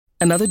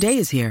Another day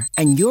is here,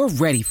 and you're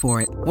ready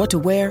for it. What to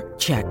wear?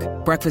 Check.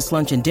 Breakfast,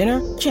 lunch, and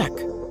dinner? Check.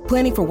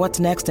 Planning for what's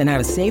next and how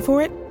to save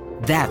for it?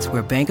 That's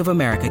where Bank of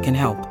America can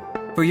help.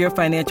 For your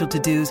financial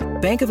to-dos,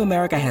 Bank of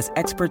America has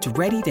experts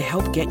ready to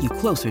help get you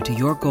closer to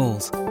your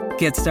goals.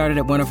 Get started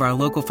at one of our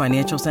local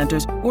financial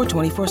centers or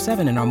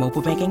 24/7 in our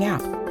mobile banking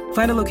app.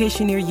 Find a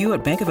location near you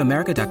at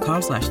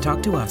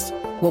bankofamerica.com/talktous.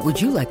 What would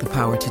you like the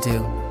power to do?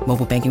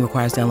 Mobile banking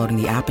requires downloading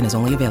the app and is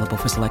only available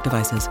for select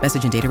devices.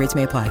 Message and data rates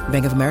may apply.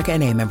 Bank of America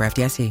NA, member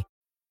FDIC.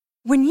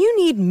 When you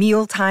need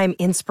mealtime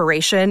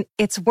inspiration,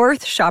 it's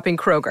worth shopping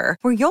Kroger,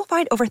 where you'll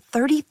find over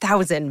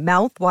 30,000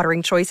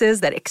 mouth-watering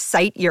choices that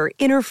excite your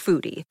inner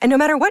foodie. And no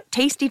matter what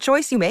tasty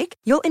choice you make,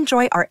 you'll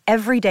enjoy our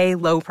everyday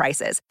low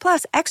prices,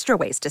 plus extra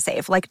ways to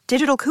save, like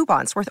digital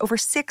coupons worth over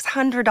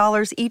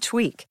 $600 each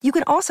week. You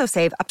can also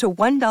save up to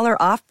 $1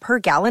 off per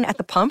gallon at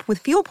the pump with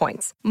fuel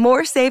points.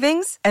 More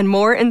savings and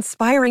more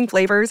inspiring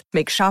flavors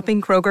make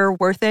shopping Kroger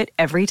worth it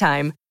every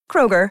time.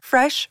 Kroger,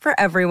 fresh for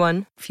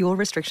everyone. Fuel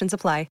restrictions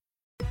apply.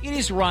 It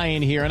is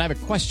Ryan here, and I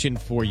have a question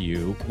for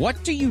you.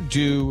 What do you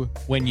do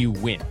when you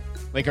win?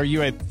 Like, are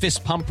you a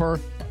fist pumper,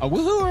 a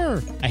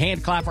woo-hooer, a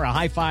hand clapper, a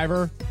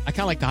high-fiver? I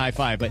kind of like the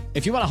high-five, but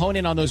if you want to hone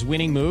in on those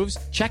winning moves,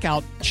 check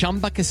out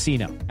Chumba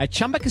Casino. At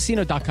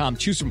ChumbaCasino.com,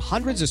 choose from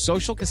hundreds of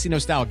social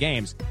casino-style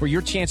games for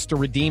your chance to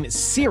redeem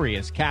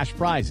serious cash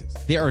prizes.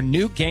 There are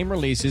new game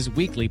releases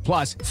weekly,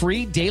 plus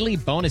free daily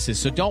bonuses,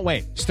 so don't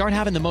wait. Start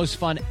having the most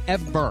fun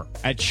ever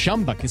at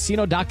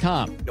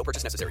ChumbaCasino.com. No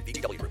purchase necessary.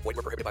 VGW Group. Void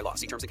where prohibited by law.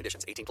 See terms and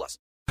conditions. 18+.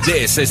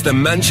 This is the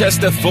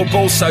Manchester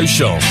Football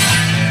Social,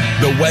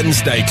 the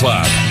Wednesday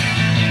Club.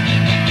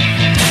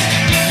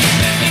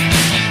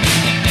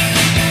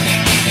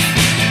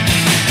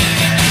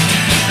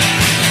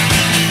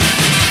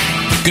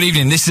 Good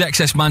evening, this is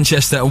XS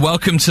Manchester and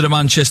welcome to the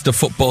Manchester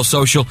Football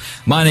Social.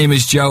 My name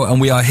is Joe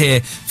and we are here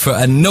for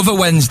another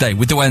Wednesday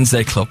with the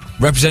Wednesday Club,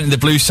 representing the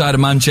blue side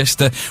of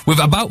Manchester with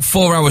about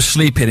 4 hours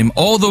sleep in him,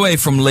 all the way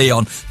from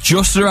Lyon,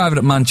 just arrived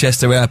at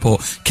Manchester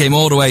Airport, came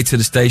all the way to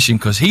the station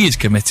because he is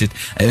committed,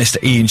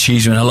 Mr. Ian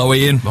Cheeseman. Hello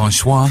Ian.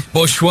 Bonsoir.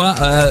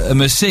 Bonsoir,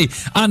 merci.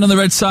 And on the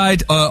red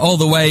side, all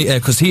the way,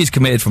 because he is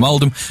committed from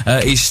Oldham,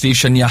 he's Steve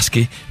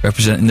Shanyaski,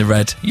 representing the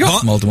red. You're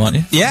from Oldham, aren't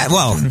you? Yeah,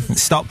 well,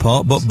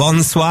 Stockport, but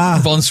bonsoir.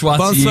 Bonsoir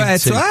to you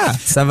too.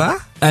 Ça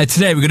va?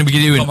 Today we're going to be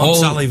doing we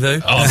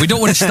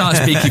don't want to start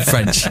speaking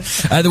French.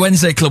 The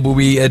Wednesday Club will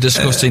be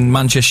discussing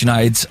Manchester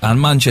United's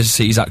and Manchester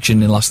City's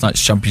action in last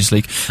night's Champions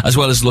League, as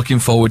well as looking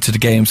forward to the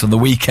games on the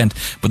weekend.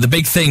 But the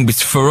big thing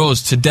for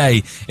us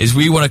today is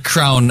we want to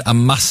crown a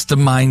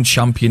mastermind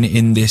champion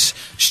in this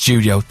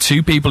studio.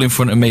 Two people in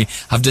front of me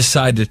have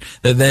decided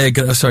that they're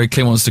going to... Sorry,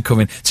 Clint wants to come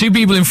in. Two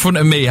people in front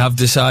of me have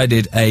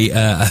decided We've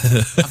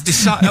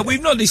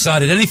not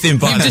decided anything,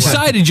 by the way. You've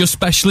decided your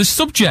specialist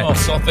subject. Oh,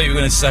 so I thought you were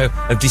going to say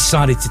have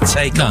decided to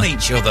take on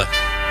each other.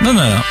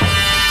 No.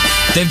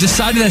 They've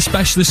decided their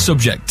specialist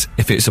subject.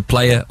 If it's a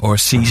player or a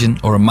season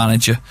or a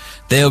manager,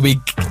 they'll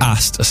be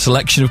asked a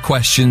selection of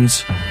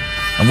questions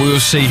and we will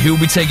see who will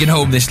be taking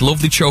home this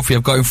lovely trophy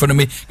I've got in front of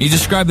me. Can you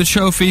describe the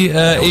trophy,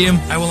 Ian?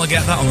 How will I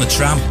get that on the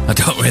tram? I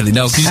don't really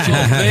know. It's so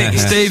big,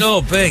 Steve.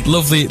 So big.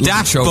 Lovely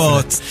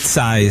dashboard trophy.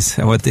 Size,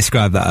 I would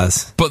describe that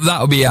as. But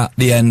that'll be at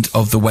the end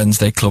of the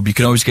Wednesday Club. You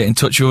can always get in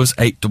touch with us,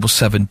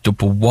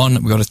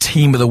 87711. We've got a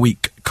team of the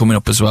week coming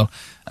up as well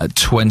at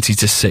 20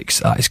 to 6.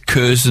 That is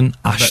Curzon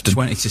Ashton.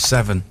 20 to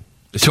 7.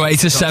 20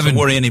 to 7. Don't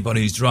worry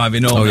anybody who's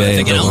driving home. Oh, yeah,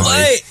 thinking, I'm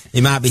late.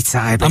 He might be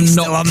tired, but he's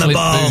still on the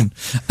ball.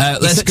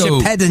 Let's go. He's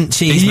such a pedant,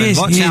 Cheeseman.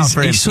 Watch out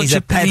for him. He's such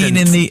a pain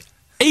in the...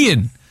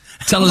 Ian,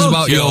 tell us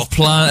about your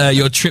plan,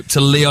 your trip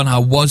to Lyon.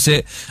 How was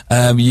it?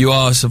 You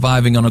are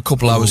surviving on a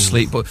couple hours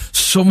sleep, but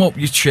sum up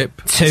your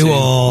trip to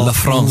La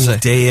France.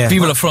 Vive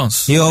la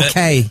France. You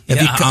okay?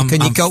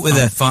 Can you cope with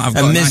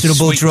a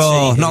miserable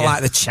draw? Not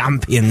like the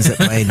champions that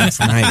played last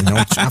night in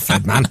Old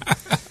Trafford, man.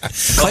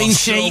 Clean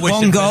sheet,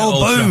 one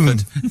goal, boom.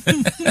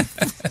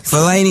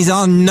 Fellaini's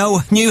on,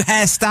 no new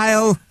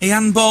hairstyle. He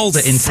handballed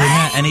it into the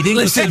net and he didn't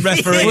listen to the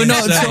referee. We're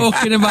not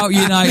talking about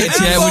United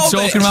yet, we're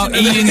talking about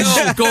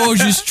Ian's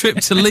gorgeous trip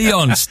to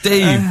Lyon.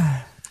 Steve.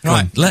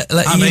 Right, let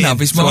Ian have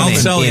his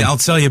moment. I'll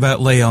tell you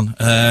about Lyon.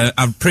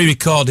 I've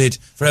pre-recorded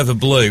Forever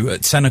Blue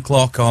at 10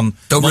 o'clock on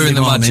Don't Monday ruin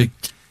the morning. magic.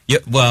 Yeah,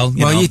 well,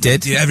 you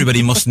did.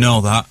 Everybody must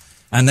know that.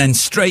 And then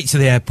straight to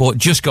the airport,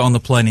 just got on the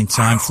plane in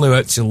time, flew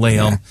out to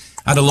Lyon.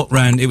 Had a look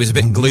round. It was a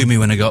bit gloomy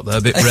when I got there,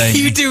 a bit rainy.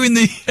 Are you doing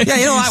the... Yeah,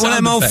 you know, like one of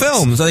them old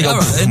films. They go...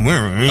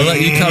 I'll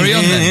let you carry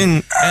on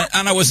then.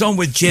 And I was on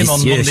with Jim on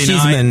Monday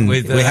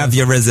night. We have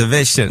your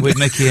reservation. With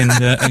Mickey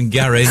and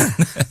Gary.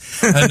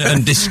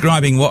 and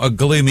describing what a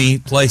gloomy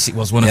place it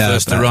was when I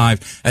first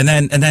arrived. And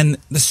then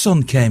the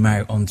sun came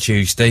out on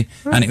Tuesday,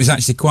 and it was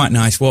actually quite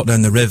nice. Walked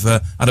down the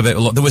river, had a bit of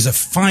a look. There was a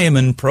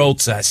fireman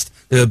protest.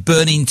 They were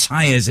burning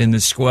tyres in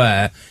the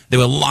square. They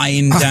were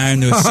lying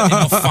down. They were setting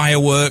off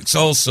fireworks,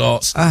 all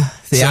sorts.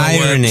 The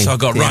irony. So I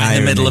got right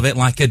in the middle of it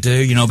like I do,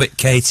 you know, a bit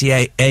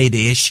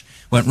KT80-ish.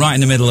 Went right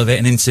in the middle of it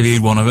and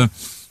interviewed one of them.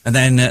 And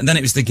then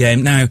it was the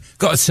game. Now,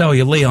 got to tell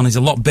you, Lyon is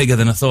a lot bigger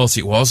than I thought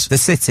it was. The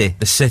city?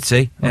 The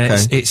city. Okay.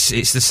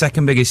 It's the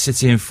second biggest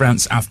city in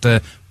France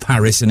after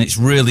Paris, and it's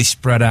really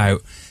spread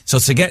out. So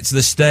to get to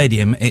the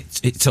stadium, it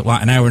took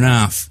like an hour and a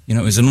half. You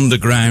know, it was an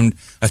underground,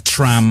 a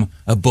tram,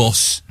 a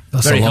bus.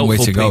 That's very a long way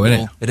to people. go, isn't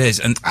it? It is.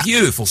 And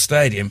beautiful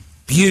stadium.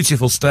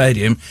 Beautiful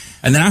stadium.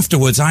 And then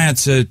afterwards, I had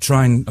to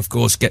try and, of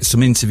course, get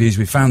some interviews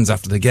with fans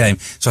after the game.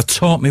 So I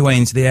taught my way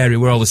into the area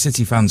where all the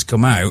City fans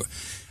come out,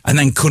 and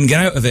then couldn't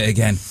get out of it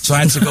again. So I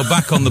had to go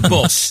back on the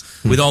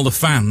bus with all the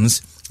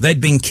fans.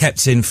 They'd been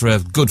kept in for a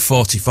good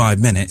 45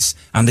 minutes,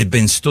 and they'd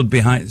been stood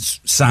behind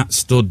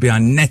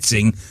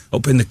netting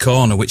up in the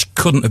corner, which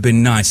couldn't have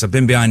been nice. I've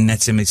been behind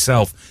netting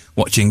myself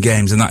watching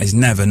games, and that is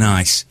never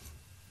nice.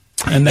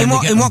 And then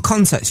in what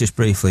context, just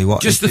briefly?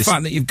 Just the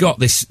fact that you've got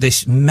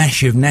this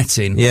mesh of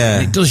netting, yeah,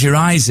 and it does your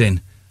eyes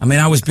in. I mean,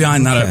 I was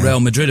behind that at Real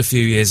Madrid a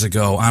few years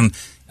ago, and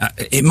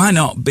it might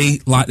not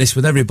be like this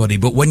with everybody,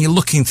 but when you're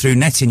looking through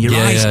netting, your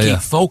eyes keep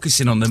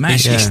focusing on the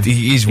mesh.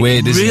 He's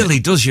weird, isn't it? It really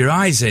does your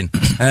eyes in.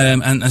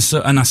 And I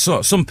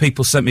saw some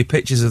people sent me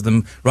pictures of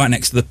them right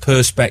next to the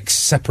perspex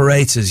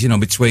separators, you know,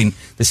 between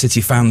the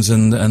City fans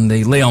and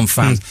the Lyon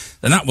fans.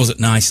 And that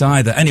wasn't nice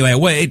either. Anyway, I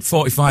waited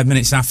 45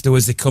 minutes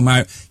afterwards. They come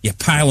out, you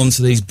pile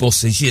onto these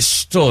buses, you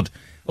stood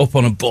up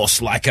on a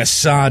bus like a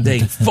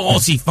sardine.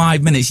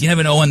 45 minutes. You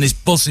never know when this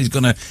bus is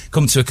going to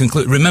come to a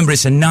conclusion. Remember,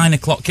 it's a 9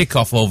 o'clock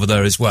kickoff over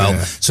there as well.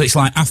 Yeah. So it's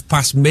like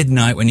past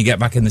midnight when you get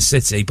back in the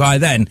city. By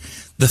then,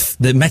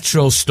 the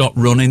metro's stopped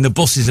running, the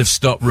buses have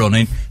stopped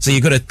running, so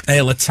you've got to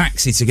hail a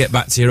taxi to get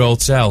back to your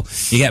hotel.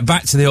 You get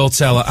back to the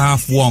hotel at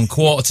 1:30,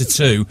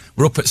 1:45.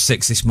 We're up at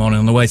 6 this morning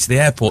on the way to the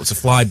airport to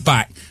fly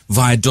back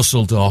via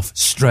Dusseldorf,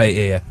 straight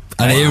here.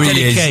 And here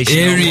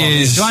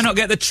he is. Do I not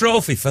get the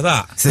trophy for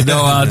that?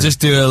 No, I'll just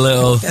do a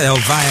little... violin.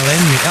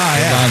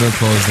 Round of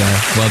applause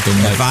there. Well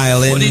done, mate.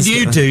 Violin. What did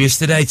you do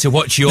yesterday to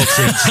watch your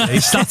team? He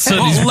sat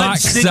on his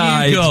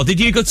backside. Did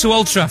you go to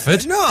Old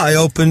Trafford? No, I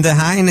opened a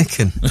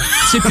Heineken.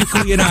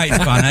 Typical United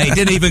fan, eh? He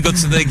didn't even go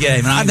to the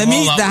game. And the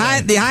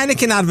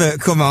Heineken advert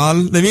come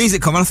on, the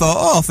music come on, I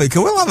thought, I think I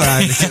will have a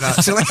Heineken,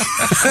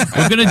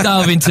 actually. We're going to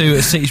delve into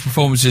City's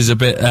performances a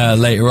bit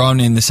later on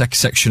in the second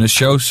section of the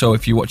show, so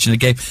if you're watching the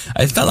game,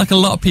 it felt like a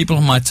lot of people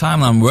on my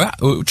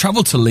timeline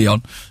travelled to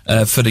Lyon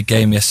for the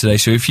game yesterday,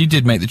 so if you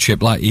did make the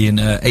trip, like Ian,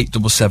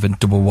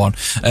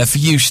 87711. For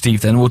you,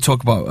 Steve, then we'll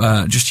talk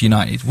about just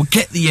United. We'll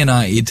get the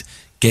United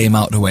game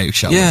out of the way,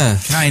 shall we? Can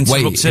I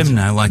interrupt him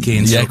now, like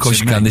Ian? Yeah, of course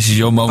you can. This is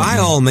your moment. By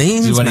all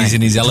means, this is when he's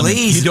in his element.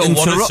 Please, you don't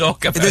want to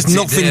talk about There's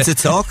nothing to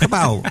talk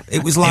about.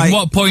 It was like... In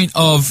what point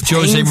of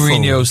Jose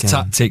Mourinho's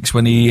tactics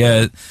when he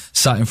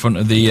sat in front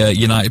of the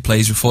United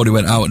players before they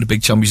went out in the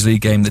big Champions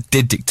League game that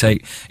did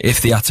dictate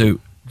if they had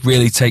to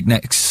really take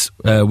next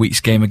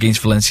week's game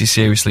against Valencia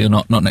seriously or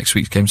not next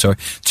week's game, sorry,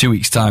 2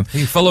 weeks' time. Are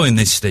you following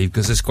this, Steve?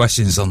 Because there's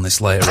questions on this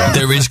later on.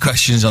 There is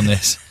questions on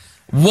this.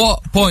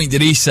 What point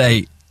did he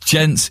say,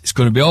 gents, it's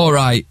going to be all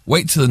right,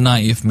 wait till the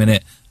 90th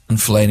minute and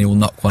Fellaini will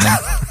knock one in?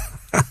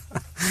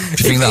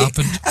 Do you think that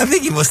happened? I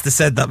think he must have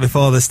said that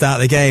before the start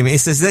of the game. He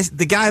says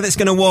the guy that's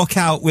going to walk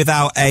out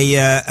without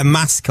a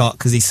mascot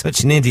because he's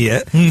such an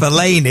idiot,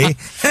 Fellaini.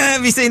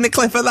 Have you seen the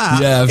clip of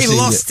that? Yeah, he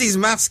lost his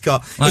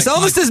mascot. It's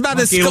almost as bad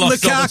as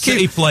Lukaku.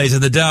 He plays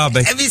in the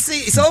derby. Have you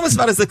seen? It's almost as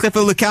bad as the clip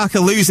of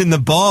Lukaku losing the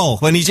ball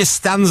when he just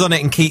stands on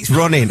it and keeps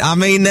running. I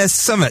mean, there's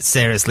something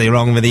seriously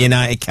wrong with the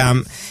United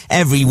camp.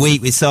 Every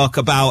week we talk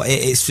about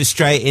it. It's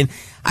frustrating.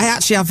 I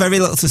actually have very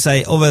little to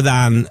say other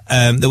than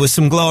there were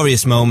some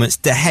glorious moments.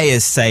 De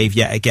Gea's save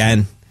yet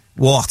again.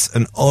 What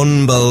an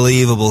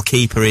unbelievable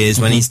keeper he is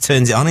when he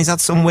turns it on. He's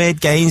had some weird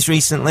games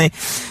recently.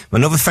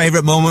 Another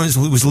favourite moment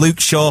was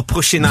Luke Shaw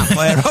pushing that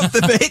player off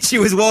the pitch. He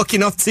was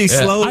walking off too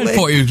slowly. I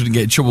thought he was going to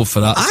get in trouble for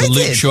that. So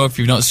Luke Shaw, if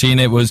you've not seen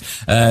it, was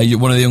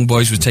one of the young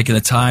boys was taking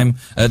the time.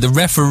 The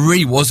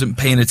referee wasn't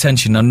paying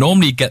attention. Now,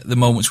 normally you get the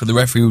moments where the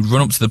referee would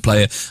run up to the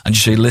player and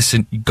just say,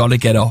 listen, you got to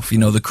get off. You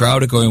know, the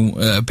crowd are going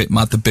a bit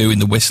mad, the booing,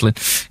 the whistling.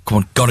 Come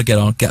on, got to get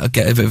on, get a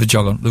bit of a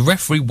jog on. The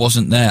referee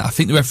wasn't there. I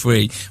think the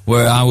referee,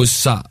 where I was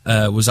sat,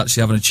 was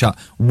actually having a chat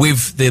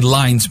with the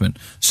linesman,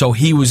 so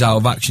he was out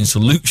of action. So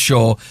Luke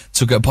Shaw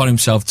took it upon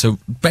himself to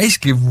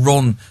basically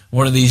run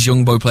one of these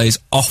young boy players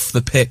off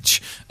the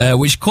pitch,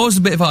 which caused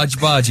a bit of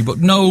argy-bargy, but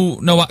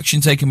no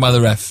action taken by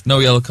the ref, no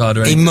yellow card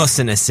or anything. He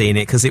mustn't have seen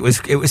it because it was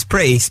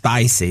pretty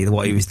spicy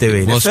what he was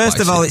doing. First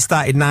of all, it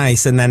started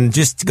nice, and then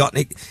just got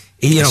it.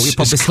 He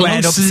probably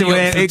squared up to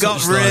it. It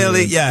got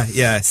really,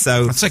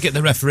 so I take it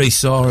the referee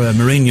saw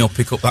Mourinho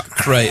pick up that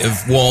crate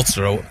of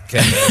water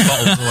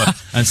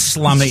and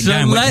slam it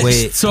down.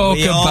 Let's talk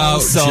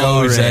about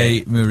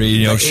Jose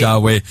Mourinho,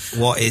 shall we?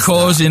 What is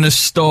causing a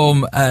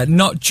storm,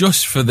 not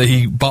just for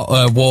the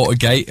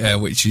Watergate,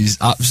 which is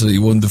absolutely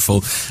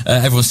wonderful.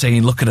 Everyone's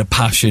saying, look at the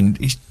passion.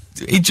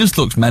 He just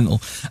looks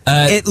mental.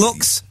 It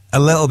looks a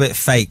little bit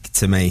fake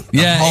to me.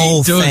 The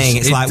whole thing.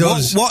 It's like,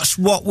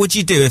 what would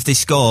you do if they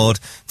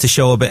scored to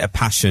show a bit of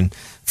passion?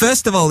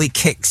 First of all, he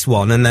kicks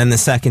one, and then the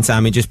second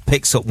time he just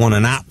picks up one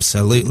and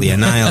absolutely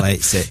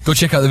annihilates it. Go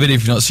check out the video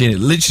if you've not seen it.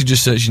 Literally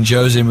just searching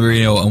Jose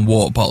Mourinho and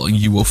water bottle and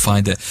you will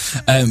find it.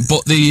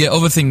 But the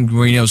other thing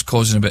Mourinho's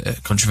causing a bit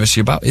of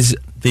controversy about is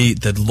the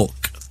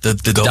look. The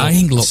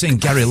dying look. I've seen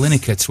Gary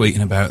Lineker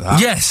tweeting about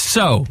that. Yes,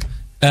 so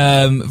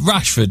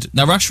Rashford.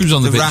 Now Rashford's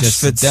on the pitch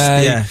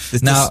yesterday. Yeah,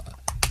 now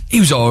he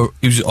was all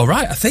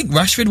right, I think.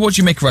 Rashford, what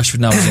do you make of Rashford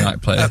now as a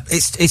United player?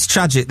 It's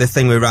tragic, the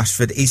thing with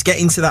Rashford. He's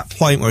getting to that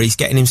point where he's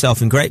getting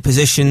himself in great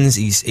positions.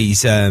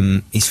 He's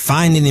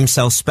finding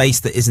himself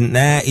space that isn't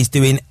there. He's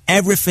doing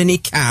everything he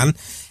can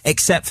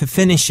except for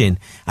finishing.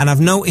 And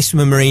I've noticed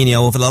with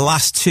Mourinho over the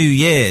last 2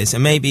 years,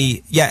 and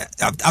maybe,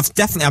 I've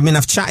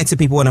chatted to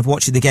people when I've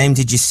watched the game.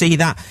 Did you see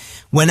that?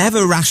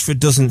 Whenever Rashford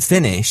doesn't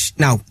finish,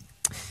 now,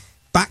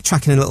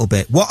 backtracking a little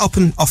bit, what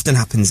often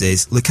happens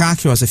is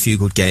Lukaku has a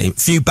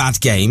few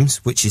bad games,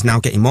 which is now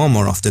getting more and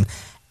more often,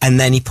 and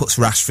then he puts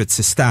Rashford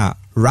to start.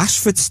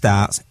 Rashford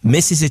starts,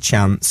 misses a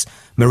chance,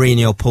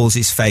 Mourinho pulls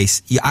his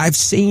face. I've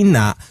seen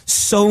that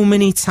so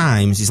many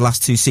times his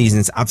last 2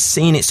 seasons. I've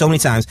seen it so many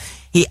times.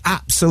 He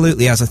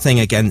absolutely has a thing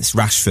against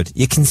Rashford.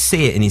 You can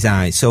see it in his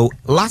eyes. So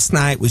last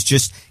night was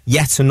just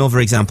yet another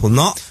example.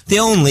 Not the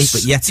only,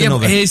 but yet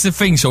another. But here's the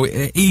thing. So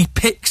he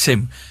picks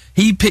him.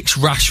 He picks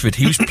Rashford.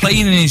 He was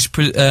playing in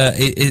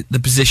the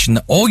position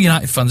that all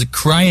United fans are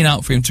crying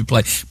out for him to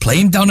play. Play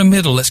him down the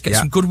middle. Let's get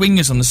some good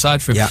wingers on the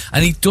side for him.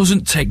 And he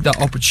doesn't take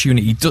that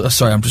opportunity.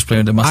 Sorry, I'm just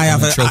playing with the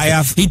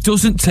mask. He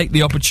doesn't take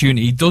the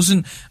opportunity. He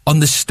doesn't, on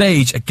the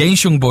stage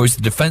against Young Boys,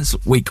 the defence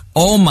looked weak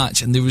all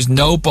match, and there was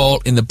no ball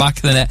in the back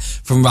of the net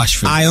from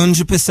Rashford. I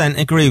 100%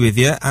 agree with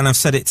you, and I've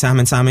said it time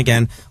and time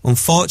again.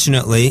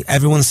 Unfortunately,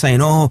 everyone's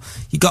saying, oh,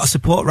 you got to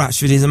support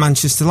Rashford, he's a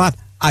Manchester lad.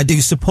 I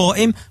do support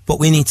him, but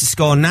we need to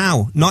score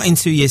now, not in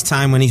 2 years'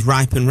 time when he's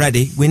ripe and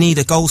ready. We need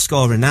a goal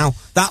scorer now.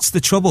 That's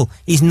the trouble.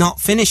 He's not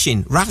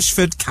finishing.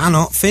 Rashford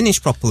cannot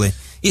finish properly.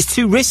 It's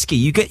too risky.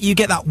 You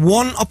get that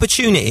one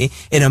opportunity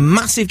in a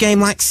massive game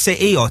like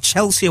City or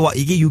Chelsea or what.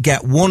 You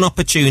get one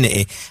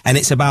opportunity, and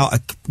it's about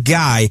a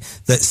guy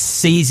that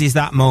seizes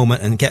that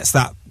moment and gets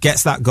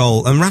that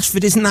goal. And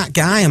Rashford isn't that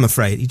guy, I'm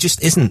afraid. He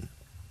just isn't.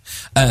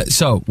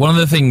 So, one of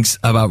the things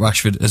about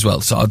Rashford as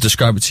well, so I'll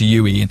describe it to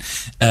you, Ian.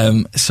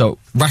 So,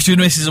 Rashford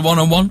misses a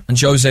one-on-one, and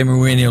Jose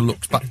Mourinho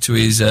looks back to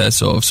his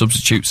sort of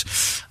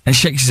substitutes and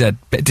shakes his head.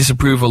 Bit of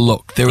disapproval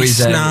look. There is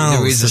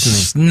a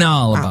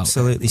snarl about it.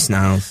 Absolutely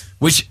snarls.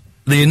 Which,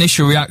 the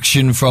initial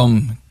reaction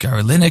from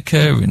Gary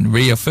Lineker and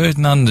Rio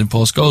Ferdinand and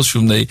Paul Scholes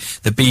from the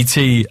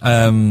BT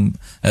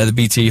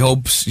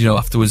hubs,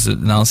 afterwards the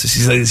analysis,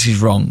 is like, this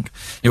is wrong.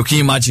 Can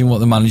you imagine what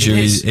the manager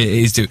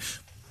is doing?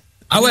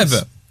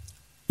 However,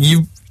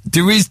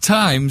 there is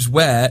times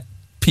where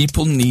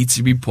people need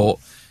to be put.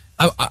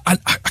 I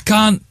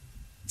can't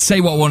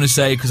say what I want to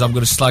say because I'm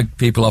going to slag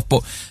people off,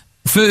 but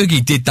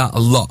Fergie did that a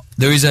lot.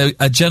 There is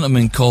a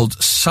gentleman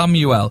called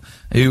Samuel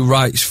who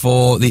writes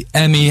for the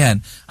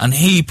MEN, and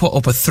he put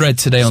up a thread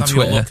today on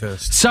Twitter.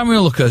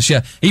 Samuel Lucas,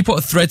 yeah. He put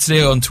a thread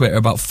today on Twitter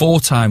about 4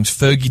 times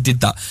Fergie did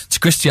that to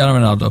Cristiano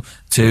Ronaldo,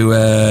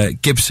 to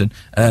Gibson,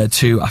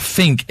 to, I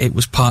think it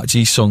was Park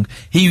Ji-sung.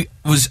 He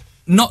was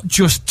not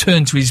just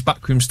turned to his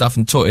backroom staff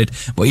and tutted,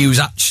 but he was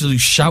actually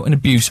shouting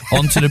abuse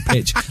onto the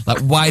pitch. Like,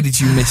 why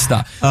did you miss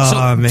that?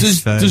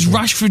 Does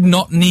Rashford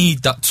not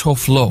need that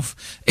tough love?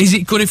 Is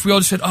it good if we all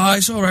just said, oh,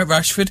 it's all right,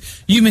 Rashford,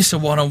 you miss a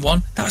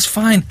one-on-one, that's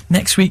fine,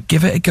 next week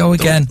give it a go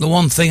again? The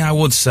one thing I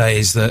would say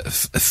is that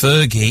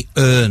Fergie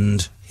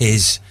earned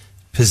his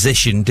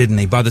position, didn't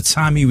he? By the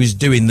time he was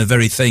doing the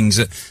very things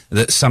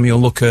that Samuel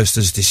Luckhurst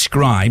has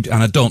described,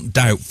 and I don't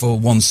doubt for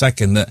 1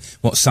 second that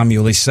what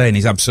Samuel is saying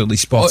is absolutely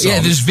spot on.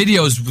 Yeah, there's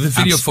videos, the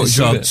video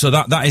footage. So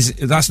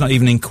that's not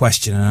even in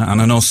question, and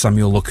I know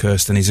Samuel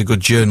Luckhurst, and he's a good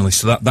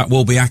journalist, so that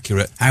will be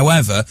accurate.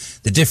 However,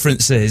 the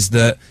difference is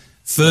that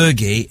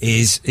Fergie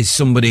is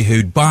somebody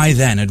who by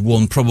then had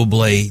won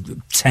probably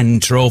 10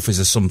 trophies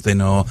or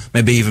something, or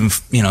maybe even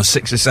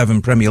 6 or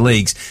 7 Premier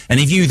Leagues. And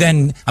if you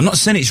then, I'm not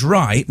saying it's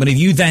right, but if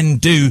you then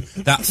do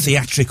that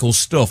theatrical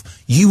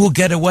stuff, you will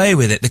get away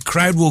with it. The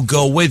crowd will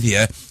go with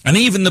you, and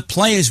even the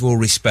players will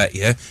respect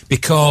you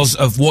because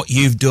of what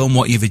you've done,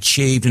 what you've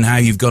achieved, and how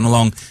you've gone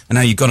along and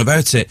how you've gone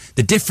about it.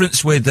 The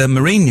difference with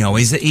Mourinho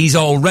is that he's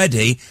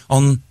already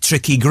on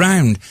tricky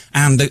ground,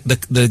 and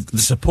the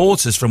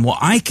supporters, from what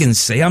I can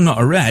see, I'm not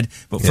a Red,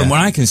 but from what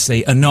I can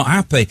see, are not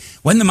happy.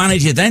 When the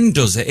manager then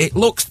does it, it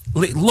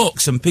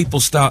looks, and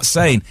people start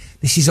saying,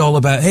 this is all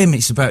about him,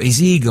 it's about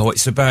his ego,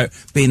 it's about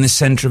being the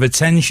centre of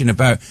attention,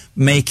 about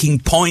making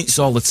points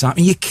all the time.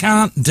 And you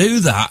can't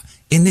do that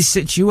in this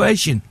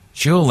situation,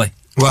 surely.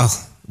 Well,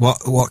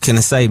 what can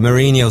I say?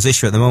 Mourinho's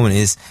issue at the moment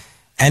is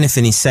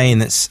anything he's saying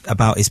that's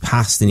about his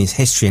past and his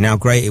history and how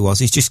great he was,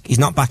 he's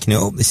not backing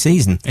it up this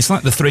season. It's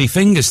like the 3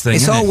 fingers thing.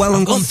 It's all well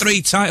and good. I've won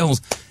 3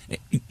 titles.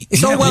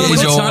 It's all well and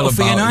good title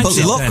for United.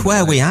 But look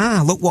where we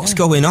are. Look what's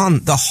going on.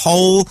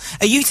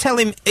 Are you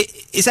telling?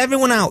 Is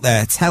everyone out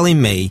there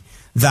telling me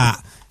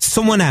that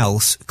someone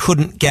else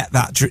couldn't get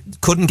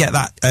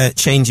that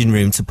changing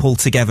room to pull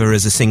together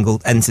as a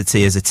single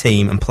entity, as a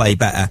team, and play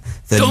better.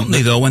 Don't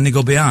they though? When they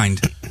go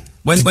behind.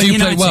 When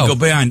United go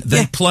behind,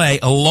 they play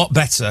a lot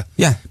better.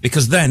 Yeah.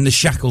 Because then the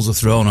shackles are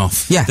thrown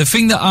off. Yeah. The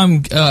thing that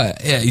I'm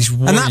is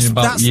worrying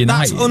about United.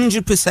 That's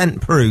 100%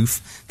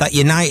 proof that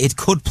United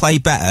could play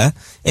better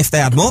if they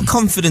had more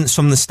confidence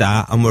from the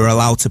start and were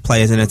allowed to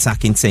play as an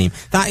attacking team.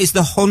 That is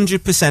the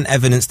 100%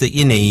 evidence that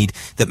you need,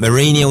 that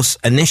Mourinho's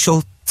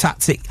initial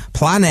tactic,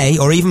 plan A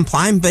or even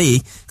plan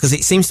B, because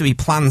it seems to be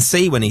plan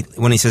C when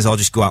he says, I'll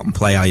just go out and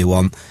play how you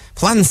want.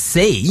 Plan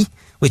C,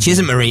 which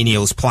isn't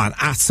Mourinho's plan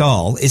at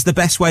all, is the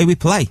best way we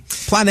play.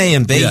 Plan A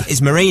and B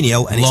is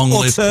Mourinho, and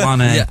it's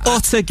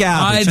utter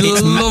garbage.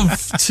 I'd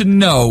love to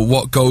know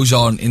what goes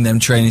on in them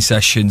training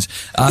sessions.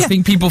 I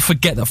think people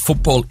forget that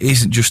football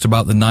isn't just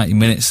about the 90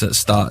 minutes that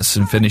starts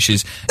and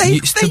finishes.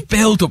 It's the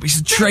build-up, it's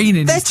the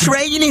training. They're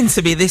training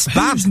to be this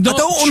bad. Who's not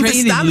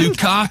training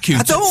Lukaku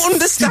I don't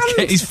understand. To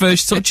get his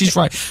first touches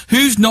right?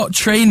 Who's not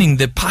training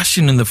the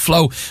passion and the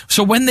flow?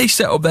 So when they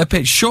set up their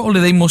pitch, surely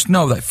they must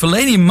know that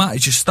Fellaini and Matic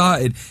just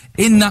started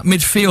in that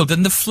midfield,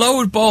 and the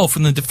flow of ball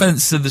from the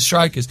defence to the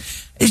strikers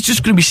is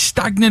just going to be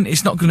stagnant.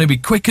 It's not going to be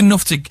quick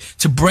enough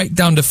to break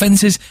down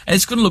defences, and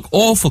it's going to look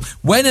awful.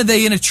 When are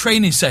they in a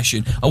training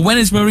session, and when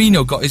has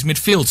Mourinho got his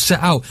midfield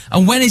set out,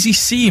 and when is he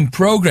seeing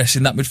progress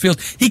in that midfield?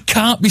 He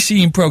can't be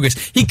seeing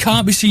progress. He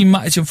can't be seeing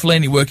Matic and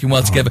Fellaini working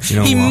well together.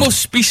 He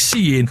must be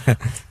seeing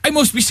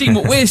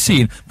what we're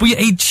seeing, but yet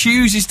he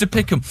chooses to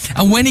pick them.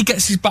 And when he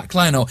gets his back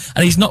line out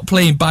and he's not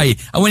playing Bailly,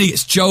 and when he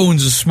gets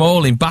Jones and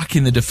Smalling back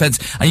in the defence,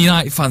 and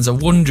United fans are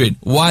wondering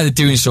why they're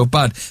doing so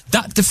bad,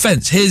 that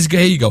defence,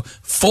 here you go,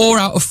 4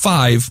 out of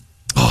 5.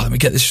 Oh, let me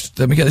get this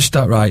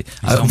stat right.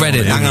 I've read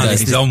it. Hang on,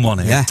 he's on one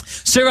here. Yeah.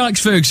 Sir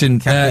Alex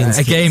Ferguson,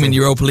 a game in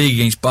Europa League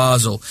against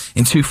Basel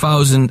in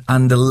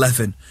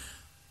 2011.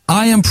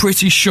 I am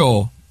pretty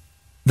sure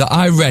that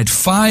I read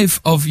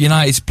 5 of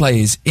United's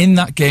players in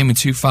that game in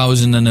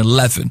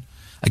 2011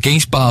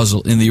 against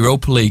Basel in the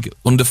Europa League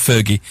under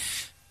Fergie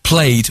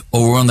played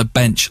or were on the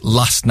bench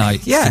last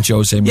night for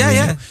Jose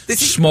Mourinho.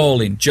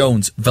 Smalling,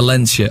 Jones,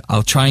 Valencia.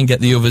 I'll try and get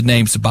the other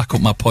names to back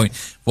up my point.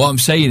 What I'm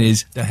saying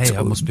is... De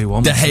Gea must be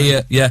one. De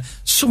Gea,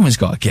 someone's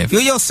got to give.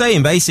 You're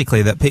saying,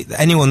 basically, that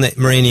anyone that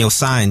Mourinho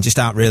signed just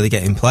aren't really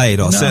getting played,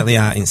 or certainly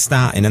aren't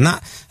starting, and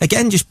that,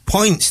 again, just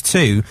points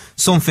to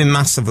something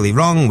massively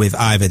wrong with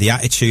either the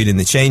attitude in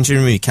the changing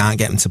room, you can't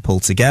get them to pull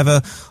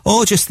together,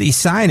 or just these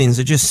signings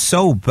are just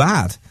so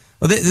bad.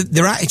 Well,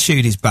 their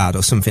attitude is bad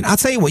or something. I'll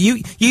tell you what,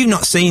 you've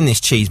not seen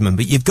this, Cheeseman,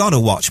 but you've got to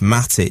watch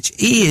Matic.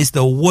 He is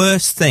the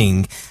worst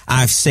thing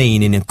I've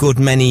seen in a good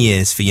many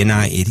years for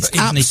United. It's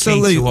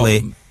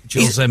absolutely...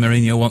 Jose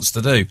Mourinho wants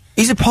to do.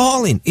 He's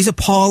appalling. He's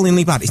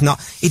appallingly bad.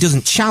 He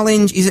doesn't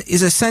challenge.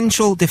 He's a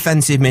central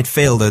defensive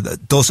midfielder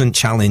that doesn't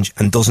challenge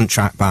and doesn't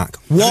track back.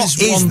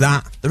 What is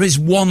that? There is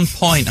one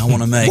point I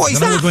want to make. What is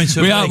that?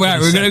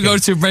 We're going to go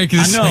to a break in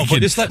a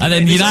second. And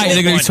then United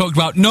are going to talk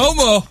about no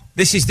more.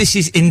 This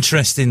is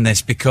interesting,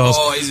 this, because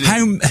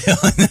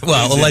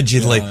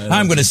allegedly,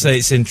 I'm going to say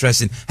it's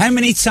interesting. How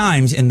many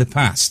times in the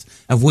past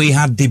have we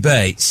had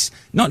debates,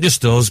 not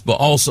just us, but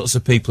all sorts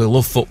of people who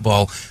love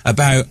football,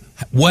 about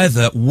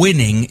whether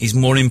winning is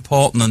more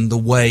important than the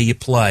way you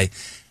play?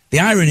 The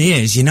irony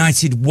is,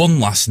 United won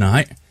last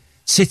night,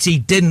 City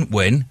didn't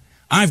win.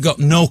 I've got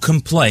no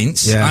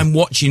complaints. Yeah. I'm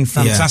watching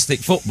fantastic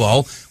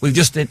football. We've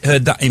just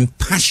heard that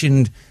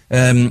impassioned,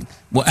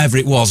 whatever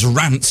it was,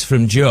 rant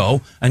from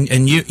Joe, and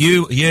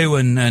you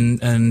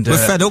and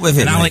we're fed up with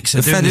it. And Alex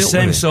are doing the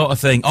same sort of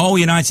thing. All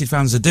United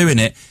fans are doing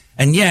it,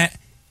 and yet,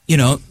 you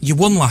know, you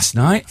won last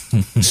night.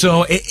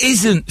 So it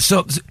isn't.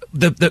 So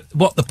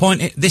the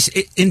point is,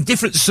 in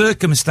different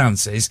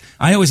circumstances,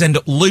 I always end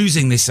up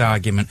losing this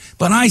argument.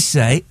 But I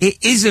say it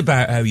is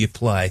about how you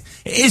play.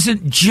 It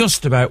isn't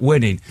just about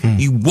winning.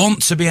 You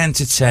want to be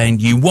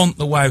entertained. You want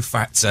the wow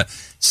factor.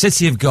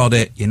 City have got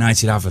it.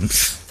 United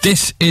haven't.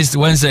 This is the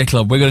Wednesday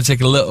Club. We're going to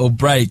take a little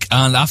break,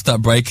 and after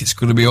that break, it's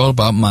going to be all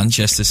about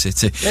Manchester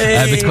City.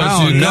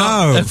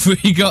 Because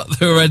we got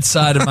the red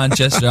side of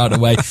Manchester out of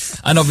the way.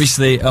 And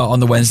obviously,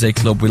 on the Wednesday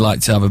Club, we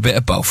like to have a bit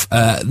of both.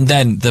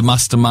 Then the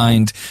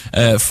Mastermind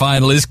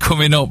final is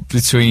coming up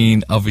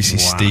between, obviously,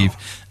 Steve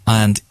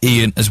and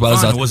Ian, as well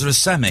as that. Was there a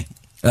semi?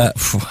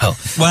 Less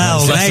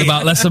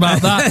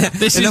about that.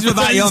 This Enough is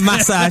about your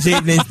massage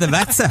evenings, the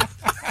better.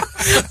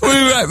 We'll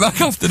be right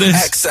back after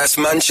this. Excess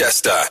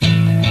Manchester.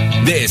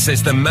 This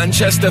is the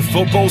Manchester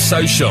Football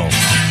Social,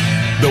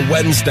 the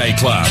Wednesday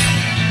Club.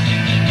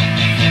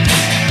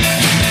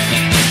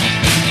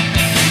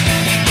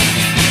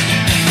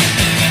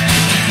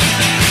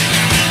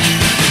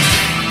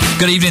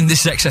 Good evening,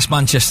 this is XS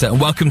Manchester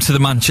and welcome to the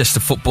Manchester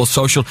Football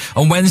Social.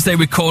 On Wednesday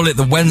we call it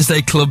the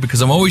Wednesday Club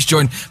because I'm always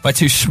joined by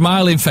two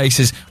smiling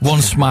faces,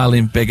 one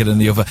smiling bigger than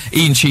the other.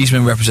 Ian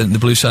Cheeseman representing the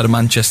blue side of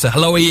Manchester.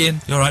 Hello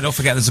Ian. You're right, don't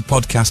forget there's a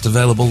podcast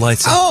available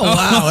later. Oh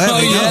wow,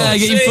 yeah,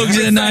 get your plugs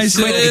in nice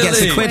He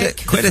gets a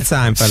quid a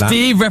time for that.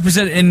 Steve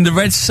representing the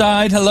red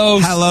side. Hello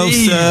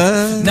Steve.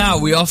 Sir. Now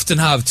we often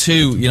have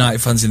two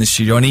United fans in the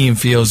studio and Ian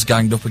feels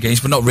ganged up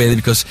against, but not really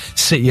because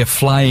City are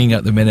flying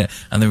at the minute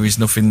and there is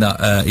nothing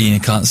that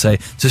Ian can't say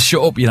to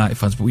shut up United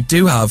fans, but we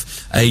do have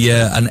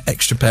an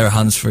extra pair of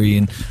hands for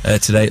Ian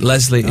today.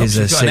 Leslie is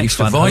a City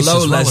fan.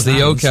 Hello,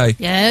 Leslie. Okay.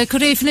 Yeah.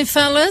 Good evening,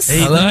 fellas.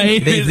 Hello.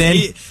 Good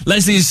evening.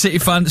 Leslie is a City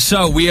fan.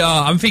 So we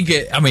are. I'm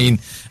thinking. I mean,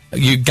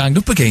 you ganged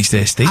up against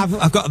this, Steve.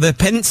 I've got the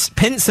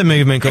pincer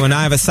movement going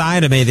either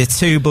side of me. The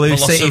two blue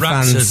City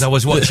fans. I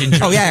was watching.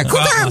 Oh yeah,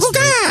 go down.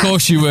 Of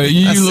course you were.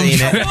 You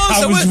loved it.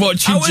 I was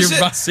watching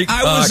Jurassic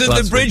Park. I was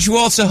at the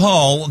Bridgewater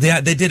Hall.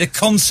 They did a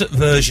concert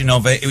version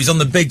of it. It was on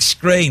the big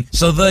screen.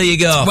 So there you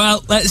go.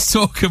 Well, let's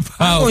talk about.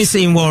 I've only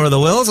seen War of the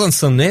Worlds on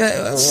Sunday.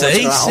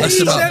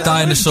 That's about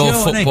dinosaur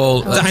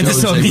football.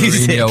 Dinosaur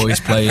music. Is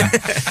playing.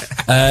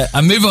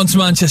 And move on to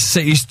Manchester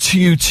City's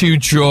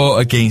 2-2 draw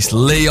against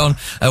Lyon.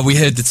 We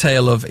heard the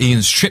tale of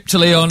Ian's trip to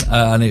Lyon,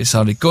 and it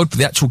sounded good, but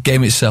the actual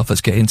game itself, let's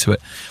get into it.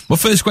 My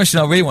first question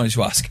I really wanted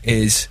to ask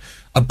is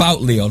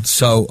about Lyon.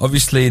 So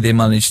obviously they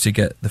managed to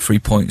get the 3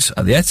 points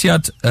at the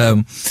Etihad,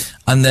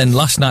 and then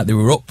last night they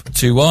were up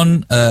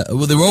 2-1.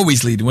 Well, they were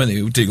always leading, weren't they?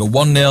 It did go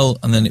 1-0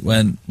 and then it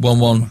went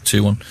 1-1,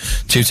 2-1,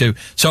 2-2.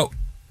 So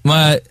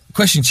my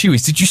question to you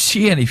is, did you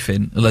see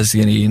anything,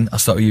 Leslie and Ian, I'll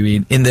start with you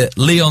Ian, in the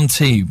Lyon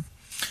team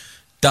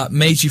that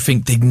made you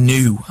think they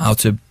knew how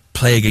to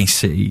play against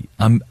City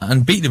and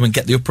beat them and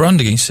get the upper hand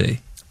against City?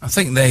 I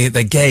think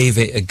they gave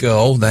it a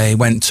go. They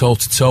went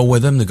toe-to-toe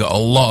with them. They got a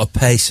lot of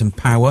pace and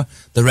power.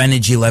 Their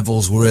energy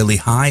levels were really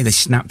high. They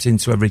snapped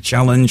into every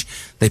challenge.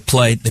 They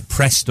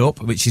pressed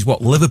up, which is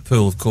what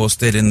Liverpool, of course,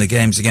 did in the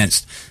games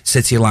against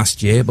City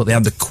last year, but they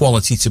had the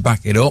quality to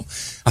back it up.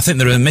 I think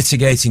there are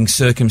mitigating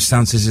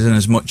circumstances in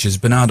as much as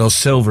Bernardo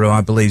Silva, who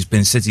I believe has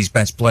been City's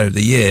best player of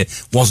the year,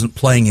 wasn't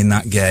playing in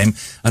that game.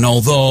 And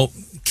although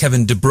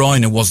Kevin De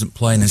Bruyne wasn't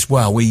playing as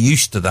well, we're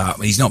used to that.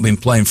 He's not been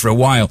playing for a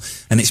while,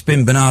 and it's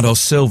been Bernardo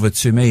Silva,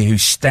 to me,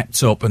 who's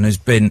stepped up and has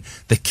been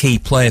the key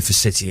player for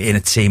City in a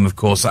team, of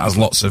course, that has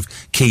lots of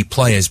key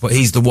players, but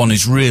he's the one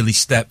who's really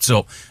stepped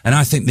up, and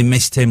I think they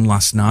missed him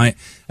last night.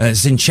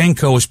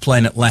 Zinchenko was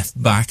playing at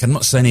left back. I'm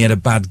not saying he had a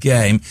bad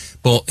game,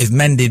 but if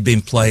Mendy had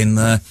been playing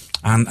there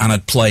and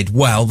had played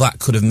well, that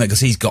could have made, because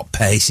he's got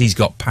pace, he's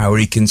got power,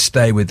 he can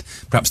stay with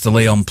perhaps the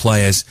Lyon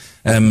players.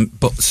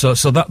 But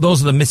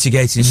those are the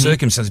mitigating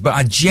circumstances. But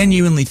I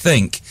genuinely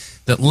think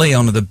that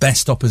Lyon are the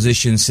best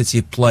opposition City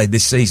have played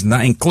this season.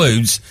 That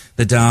includes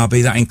the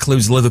derby, that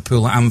includes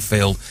Liverpool at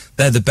Anfield.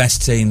 They're the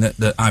best team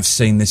that I've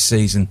seen this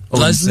season.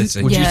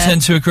 Leslie, would you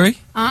tend to agree?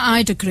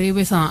 I'd agree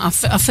with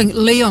that. I think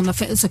Lyon,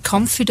 there's a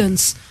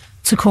confidence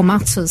to come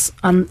at us.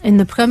 And in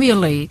the Premier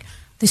League,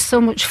 there's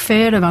so much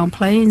fear around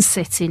playing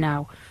City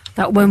now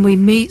that when we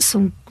meet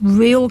some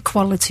real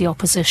quality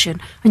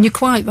opposition, and you're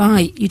quite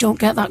right, you don't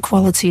get that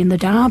quality in the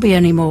derby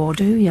anymore,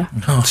 do you?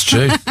 No, it's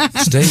true.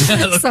 Steve.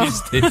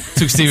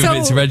 Took Steve a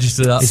minute to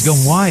register that. He's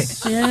gone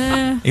white.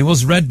 Yeah. He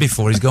was red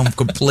before, he's gone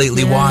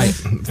completely white.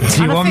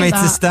 Do you want me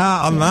to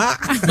start on that?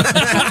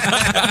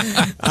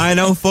 I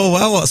know full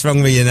well what's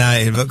wrong with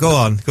United, but go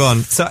on.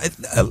 So,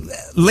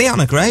 Lyon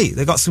are great.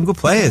 They've got some good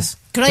players.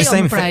 Great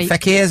on the break.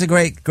 Fekir's a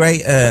great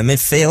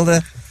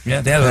midfielder.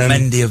 Yeah, they have a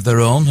Mendy of their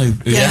own who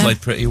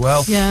played pretty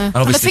well. Yeah. And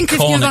obviously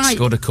Cornick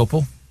scored a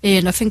couple.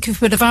 Ian, I think if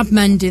we'd have had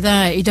Mendy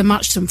there, he'd have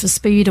matched them for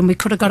speed and we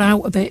could have got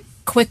out a bit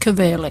quicker,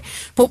 really.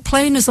 But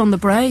playing us on the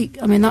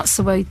break, I mean, that's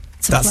the way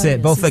to That's play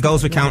it. Both the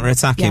goals were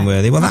counter-attacking,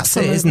 were they? Well,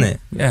 absolutely. That's it, isn't it?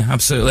 Yeah,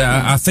 absolutely.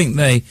 I think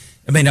I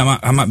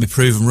might be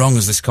proven wrong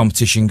as this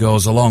competition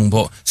goes along,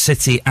 but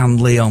City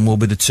and Lyon will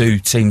be the two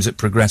teams that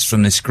progress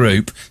from this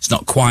group. It's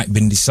not quite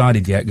been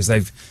decided yet because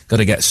they've got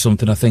to get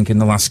something, I think, in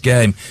the last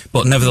game.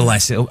 But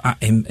nevertheless,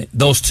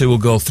 those two will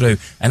go through.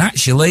 And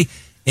actually,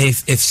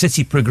 if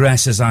City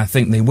progress, as I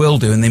think they will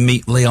do, and they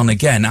meet Lyon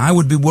again, I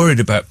would be worried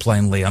about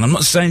playing Lyon. I'm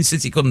not saying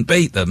City couldn't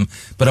beat them,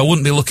 but I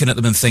wouldn't be looking at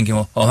them and thinking,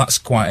 well, that's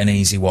quite an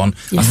easy one.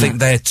 Yeah. I think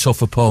they're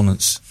tough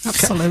opponents.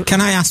 Absolutely. Can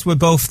I ask, were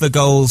both the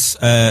goals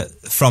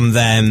from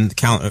them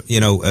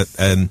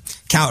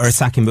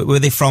counter-attacking, but were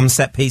they from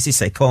set pieces,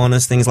 say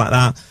corners, things like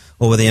that?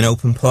 Or were they an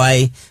open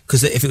play?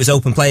 Because if it was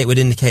open play, it would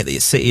indicate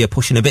that City are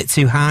pushing a bit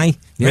too high,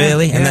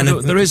 really. Yeah, and then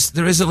there is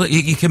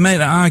you can make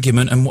that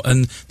argument,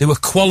 and they were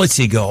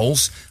quality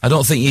goals. I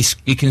don't think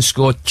you can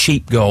score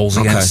cheap goals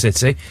against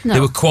City. No.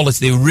 They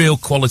were real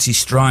quality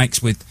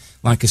strikes with,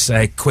 like I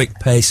say, quick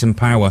pace and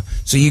power.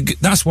 So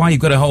that's why you've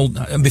got to hold.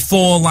 And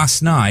before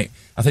last night,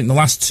 I think the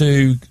last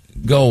two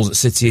goals that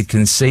City had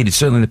conceded,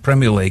 certainly in the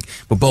Premier League,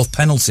 were both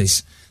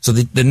penalties. So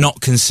they're not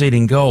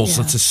conceding goals.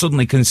 Yeah. So to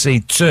suddenly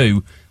concede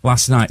two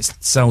last night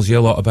tells you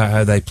a lot about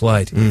how they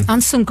played.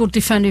 And some good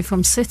defending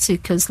from City,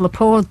 because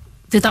Laporte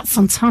did that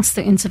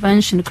fantastic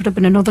intervention. It could have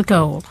been another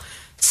goal.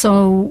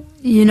 So,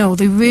 you know,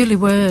 they really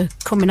were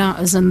coming at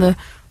us, and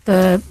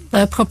their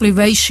probably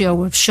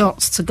ratio of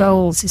shots to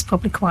goals is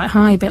probably quite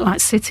high, a bit like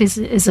City's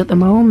is at the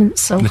moment.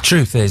 So the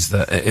truth is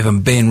that, if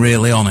I'm being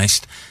really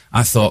honest,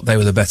 I thought they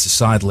were the better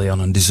side,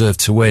 Leon, and deserved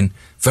to win.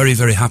 Very,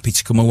 very happy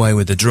to come away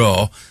with the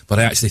draw, but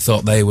I actually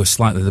thought they were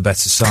slightly the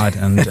better side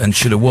and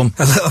should have won.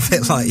 A little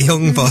bit like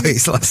young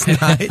boys last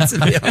night, to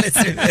be honest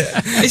with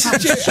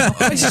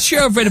you. Is it true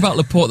I've read about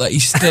Laporte that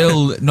he's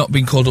still not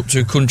been called up to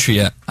a country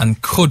yet and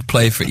could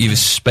play for either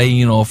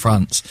Spain or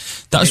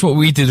France? That's what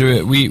we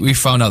did. We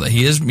found out that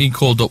he hasn't been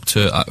called up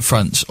to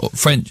France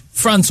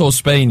or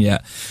Spain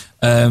yet.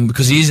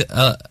 Because he's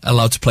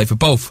allowed to play for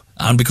both.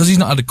 And because he's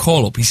not had a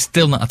call-up, he's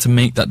still not had to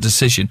make that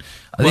decision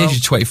at the age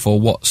of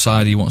 24 what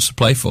side he wants to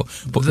play for.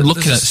 But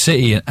looking at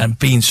City and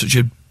being such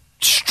a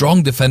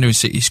strong defender in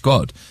City's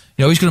squad,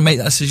 you know, he's going to make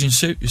that decision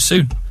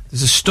soon.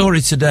 There's a story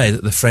today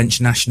that the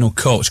French national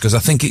coach, because I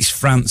think it's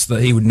France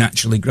that he would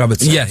naturally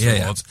gravitate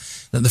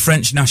towards, that the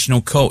French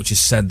national coach has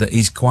said that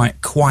he's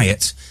quite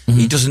quiet.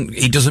 Mm-hmm.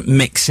 He doesn't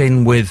mix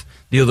in with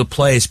the other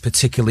players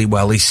particularly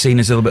well. He's seen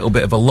as a little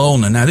bit of a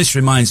loner. Now, this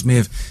reminds me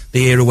of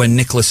the era when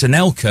Nicolas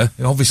Anelka,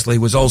 who obviously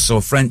was also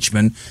a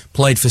Frenchman,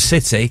 played for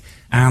City,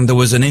 and there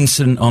was an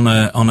incident on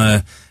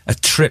a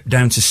trip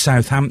down to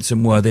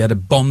Southampton where they had a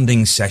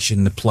bonding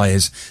session, the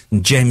players,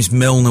 and James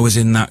Milner was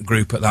in that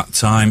group at that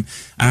time,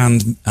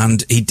 and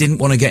he didn't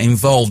want to get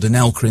involved,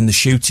 Anelka, in the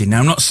shooting. Now,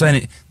 I'm not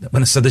saying it,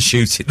 when I said the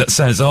shooting, that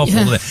sounds awful,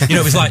 doesn't it? You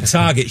know, it was like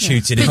target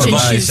shooting in a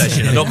bonding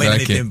session. I don't mean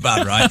anything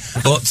bad, right?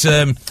 But,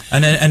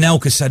 and then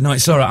Anelka said, no,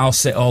 it's all right, I'll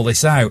sit all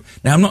this out.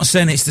 Now, I'm not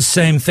saying it's the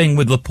same thing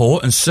with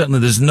Laporte, and certainly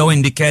there's no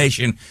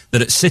indication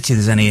that at City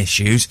there's any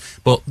issues,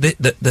 but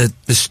the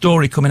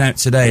story coming out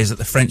today is that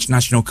the French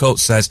national coach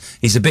says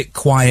he's a bit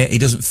quiet, he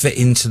doesn't fit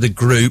into the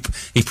group,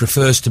 he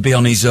prefers to be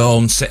on his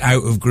own, sit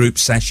out of group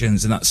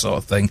sessions and that sort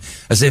of thing,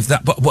 as if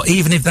that, but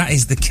even if that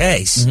is the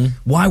case,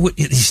 why would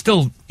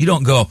you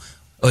don't go,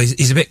 oh,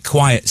 he's a bit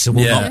quiet, so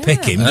we'll not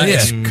pick him.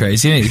 It's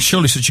crazy, isn't it?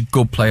 Surely such a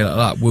good player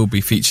like that will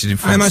be featured in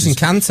France. I imagine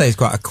Kante's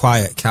quite a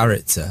quiet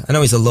character. I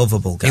know he's a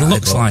lovable guy. He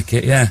looks like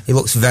it, yeah. He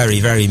looks very,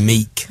 very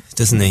meek,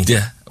 doesn't he?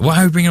 Yeah.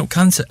 Why are we bringing up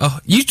Kante? Oh,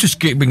 you just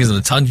bring us on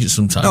a tangent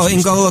sometimes. No,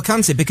 N'Golo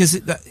Kante, because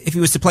if he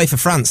was to play for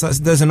France,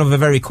 there's another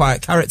very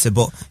quiet character,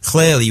 but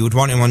clearly you would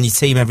want him on your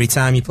team every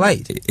time he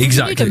played.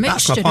 Exactly. You need a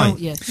mixture, don't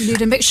you? You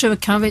need a mixture of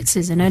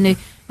characters in any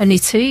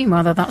team,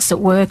 whether that's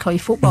at work or your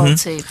football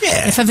team.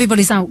 Yeah. If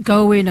everybody's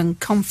outgoing and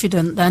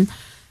confident, then,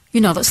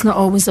 you know, that's not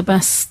always the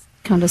best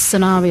kind of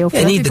scenario for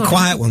everybody. You need the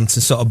quiet one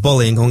to sort of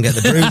bully and go and get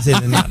the bruising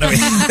and that, don't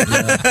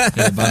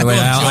you? By the way,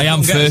 I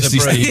am thirsty,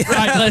 Steve.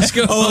 Right, let's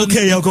go. Oh,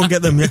 okay, I'll go and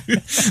get them.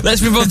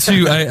 Let's move on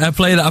to a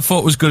player that I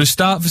thought was going to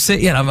start for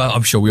City, and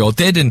I'm sure we all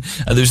did, and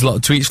there's a lot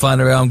of tweets flying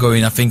around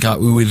going, I think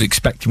we would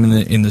expect him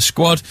in the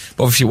squad,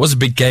 but obviously it was a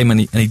big game and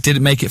he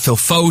didn't make it. Phil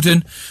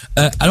Foden,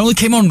 and only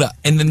came on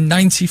in the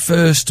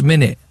 91st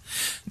minute.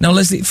 Now,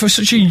 Leslie, for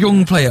such a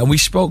young player, and we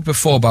spoke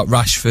before about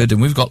Rashford,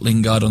 and we've got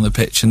Lingard on the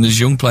pitch, and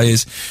there's young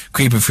players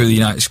creeping through the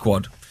United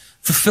squad.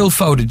 For Phil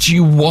Foden, do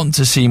you want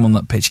to see him on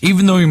that pitch,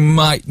 even though he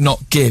might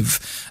not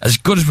give as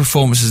good a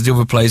performance as the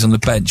other players on the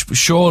bench? But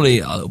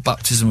surely not a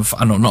baptism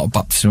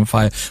of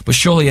fire, but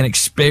surely an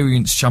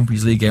experienced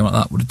Champions League game like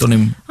that would have done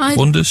him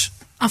wonders.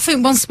 I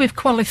think once we've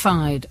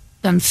qualified,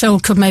 then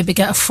Phil could maybe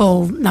get a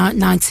full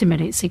 90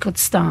 minutes. He could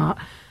start.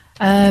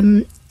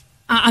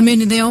 I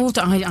mean, in the old,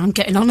 I'm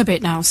getting on a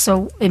bit now,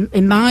 so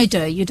in my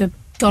day, you'd have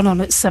gone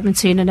on at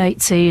 17 and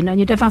 18,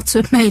 and you'd have had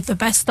to have made the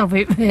best of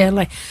it,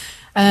 really.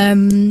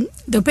 They're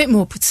a bit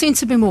more, seem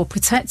to be more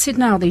protected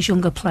now, these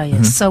younger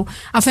players. So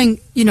I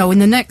think, you know, in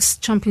the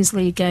next Champions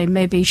League game,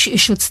 maybe you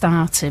should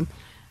start him.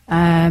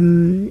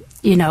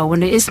 You know,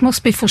 and it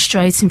must be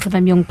frustrating for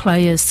them young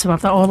players to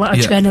have all that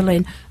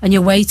adrenaline, and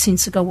you're waiting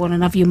to go on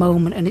and have your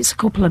moment, and it's a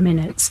couple of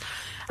minutes.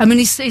 I mean,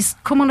 he's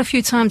come on a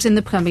few times in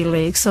the Premier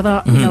League, so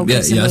that, you know...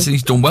 I think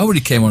he's done well when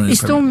he came on in the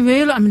Premier League. He's done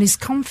really... I mean, his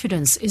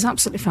confidence is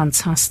absolutely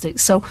fantastic.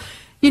 So,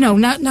 you know,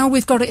 now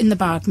we've got it in the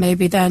bag,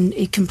 maybe then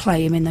he can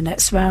play him in the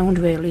next round,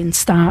 really, and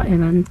start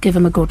him and give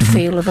him a good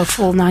feel of a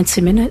full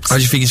 90 minutes. How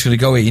do you think he's going to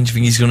go in? Do you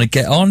think he's going to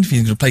get on? Do you think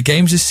he's going to play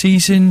games this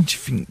season? Do you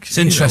think... It's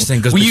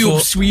interesting, because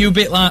were you a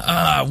bit like,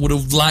 I would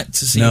have liked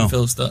to see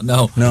Phil start?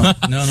 No.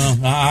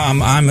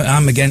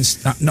 I'm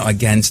against... Not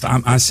against.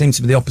 I seem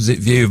to be the opposite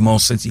view of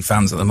most City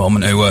fans at the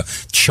moment, who are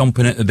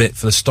chomping at the bit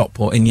for the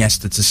Stockport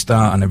Iniesta to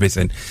start and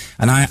everything.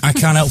 And I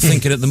can't help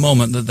thinking at the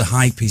moment that the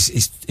hype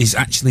is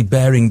actually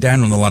bearing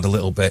down on the lad a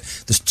little bit.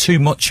 There's too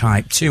much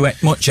hype, too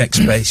much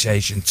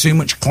expectation, too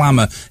much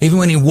clamour. Even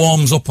when he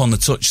warms up on the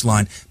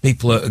touchline,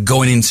 people are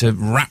going into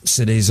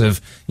rhapsodies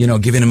of, you know,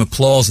 giving him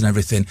applause and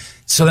everything.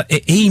 So that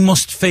he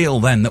must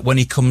feel then that when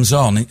he comes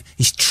on,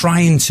 he's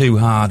trying too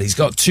hard. He's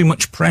got too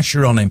much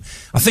pressure on him.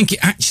 I think it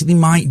actually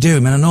might do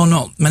him, and I know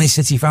not many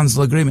City fans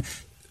will agree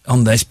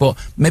on this, but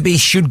maybe he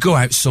should go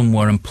out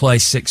somewhere and play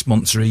 6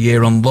 months or a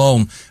year on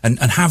loan and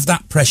have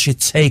that pressure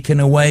taken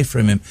away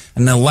from him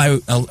and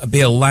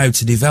be allowed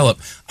to develop.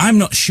 I'm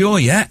not sure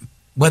yet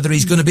whether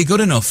he's going to be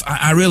good enough.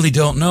 I really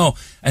don't know.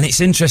 And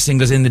it's interesting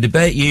because in the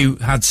debate you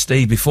had,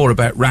 Steve, before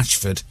about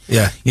Rashford,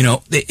 you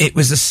know, it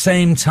was the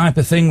same type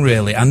of thing,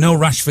 really. I know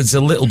Rashford's a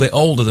little bit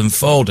older than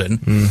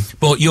Foden,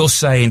 but you're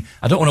saying,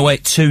 I don't want to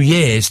wait 2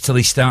 years till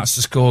he starts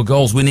to score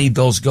goals. We need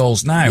those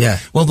goals now. Yeah.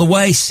 Well, the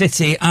way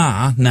City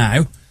are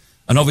now,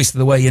 and obviously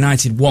the way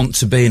United want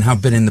to be and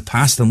have been in the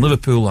past, and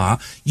Liverpool are,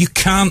 you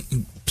can't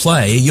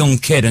play a young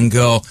kid and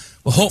go,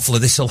 well, hopefully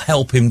this will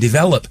help him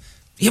develop.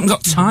 You haven't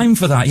got time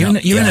for that. You're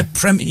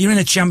in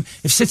a champ.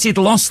 If City had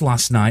lost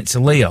last night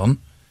to Lyon,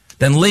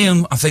 then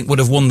Lyon, I think, would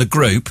have won the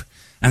group,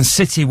 and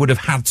City would have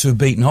had to have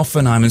beaten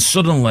Hoffenheim, and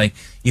suddenly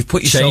you've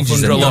put yourself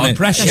under a lot of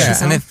pressure. Yeah,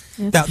 and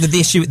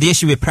the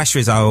issue with pressure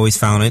is, I always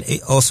found,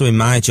 and also in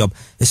my job,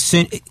 as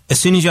soon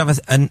as you have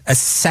a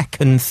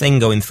second thing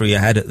going through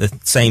your head at the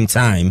same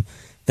time,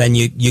 then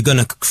you're going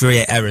to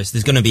create errors.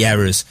 There's going to be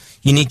errors.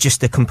 You need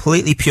just a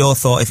completely pure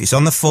thought. If it's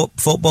on the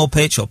football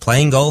pitch or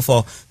playing golf,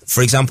 or,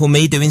 for example,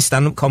 me doing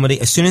stand-up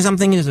comedy, as soon as I'm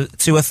thinking of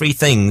 2 or 3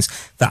 things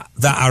that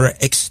are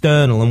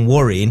external and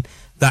worrying,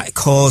 that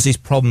causes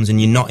problems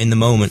and you're not in the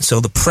moment. So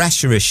the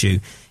pressure issue,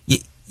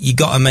 you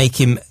got to make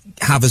him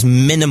have as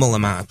minimal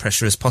amount of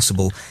pressure as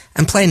possible.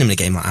 And playing him in a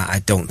game like that, I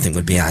don't think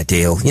would be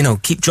ideal. You know,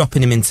 keep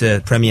dropping him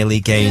into Premier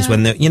League games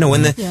when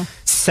they're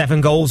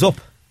 7 goals up.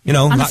 You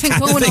know, and that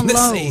kind of thing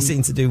that City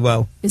seem to do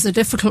well. Is a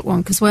difficult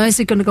one, because where is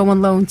he going to go on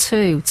loan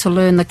to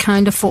learn the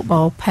kind of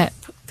football Pep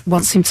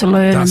wants him to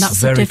learn? And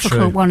that's a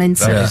difficult one,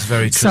 isn't it? That is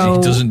very true. So,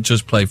 he doesn't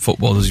just play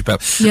football, does he,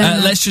 Pep? Yeah.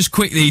 Let's just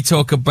quickly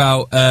talk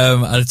about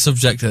a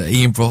subject that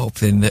Ian brought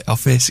up in the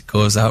office. It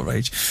caused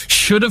outrage.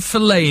 Should have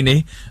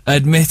Fellaini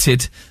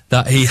admitted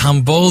that he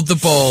handballed the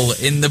ball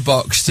in the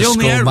box to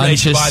score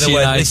Manchester United? By the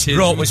way, this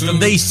brought was from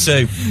these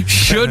two.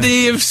 Should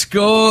he have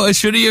scored?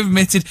 Should he have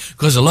admitted?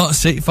 Because a lot of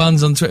City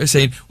fans on Twitter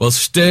saying, well,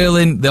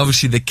 Sterling,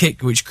 obviously the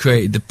kick which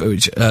created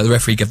the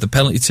referee gave the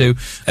penalty to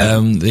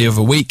the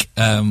other week,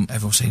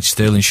 everyone saying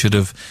Sterling should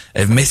have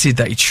admitted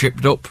that he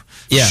tripped up.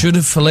 Yeah. Should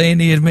have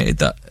Fellaini admitted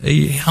that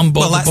he handballed the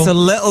ball? Well, that's a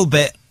little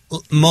bit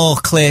more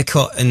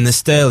clear-cut in the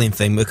Sterling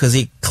thing, because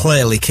he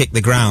clearly kicked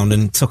the ground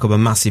and took up a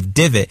massive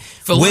divot.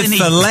 With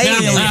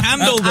Fellaini,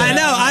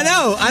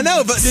 I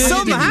know, but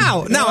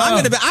somehow,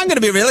 I'm going to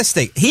be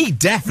realistic. He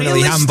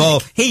definitely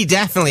handballed. He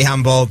definitely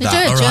handballed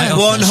that.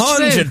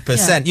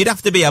 100%. You'd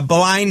have to be a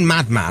blind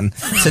madman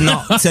to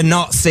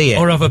not see it,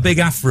 or have a big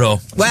afro.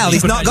 Well,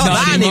 he's not got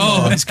that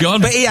anymore. It's gone.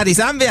 But he had his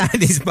hand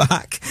behind his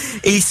back.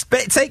 He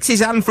takes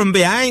his hand from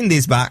behind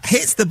his back,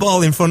 hits the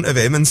ball in front of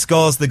him, and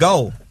scores the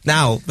goal.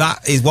 Now,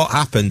 that is what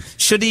happened.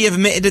 Should he have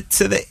admitted it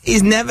to the...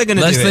 He's never going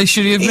to do it. Leslie,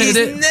 should he have admitted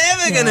it? He's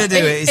never going to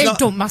do it. It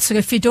don't matter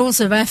if he does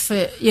the ref.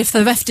 If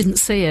the ref didn't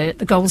see it,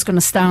 the goal's going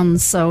to stand.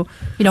 So,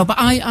 you know, but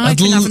I've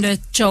been having a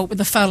joke with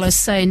the fellas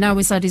saying now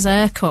he's had his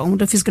hair cut, I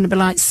wonder if he's going to be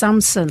like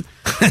Samson.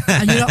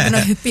 And you're not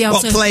going to be able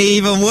to... play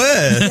even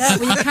worse? Yeah,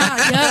 well, you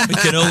can't, yeah. You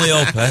can only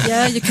hope, eh?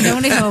 Yeah, you can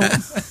only hope.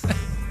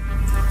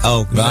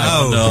 Oh,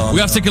 right. No.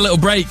 We have to take a little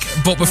break,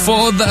 but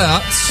before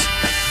that...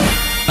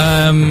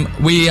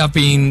 we have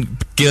been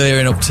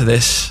gearing up to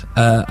this.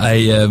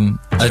 Joe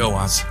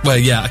has. Well,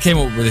 yeah, I came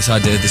up with this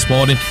idea this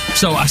morning.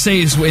 So I say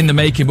it's in the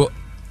making, but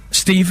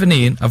Steve and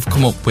Ian have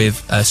come up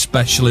with a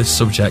specialist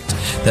subject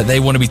that they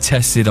want to be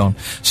tested on.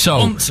 So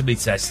want to be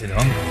tested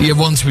on? Yeah,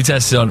 want to be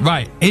tested on.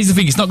 Right, here's the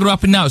thing, it's not going to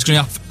happen now, it's going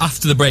to happen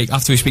after the break,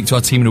 after we speak to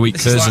our team of the week,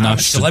 Curzon and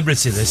Ashton.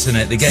 Celebrity, this, isn't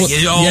it? They get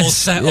you all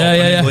set up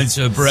and go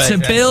into a break. To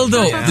build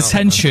up the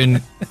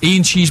tension,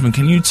 Ian Cheeseman,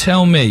 can you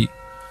tell me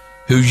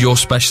who your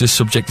specialist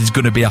subject is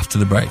going to be after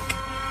the break?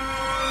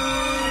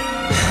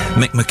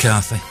 Mick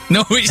McCarthy.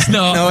 No, it's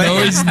not.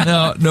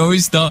 No,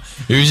 it's not.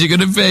 Who's it going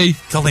to be?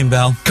 Colin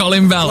Bell.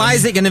 Colin Bell. Why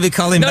is it going to be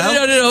Colin Bell?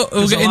 No.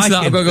 We'll get into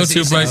that. I've got to go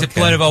to a break. He's a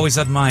player I've always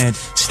admired.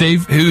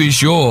 Steve, who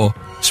is your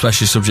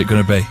specialist subject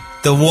going to be?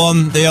 The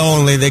one, the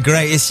only, the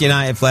greatest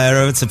United player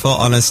ever to put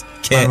on a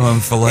kit.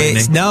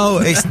 It's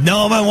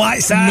Norman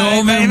Whiteside.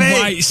 Norman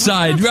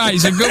Whiteside. Right,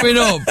 so coming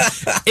up,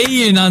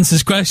 Ian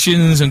answers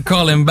questions and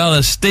Colin Bell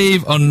and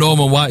Steve on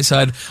Norman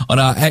Whiteside on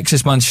our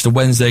Access Manchester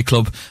Wednesday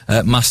Club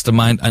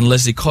Mastermind. And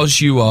Leslie, because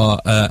you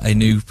are a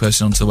new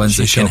person onto the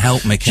Wednesday show, can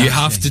help me, you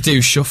have to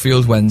do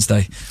Sheffield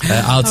Wednesday.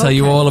 I'll tell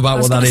you all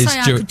about what that is.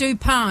 I could do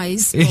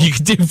pies. You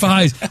can do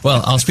pies.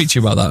 Well, I'll speak to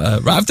you about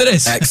that right after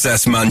this.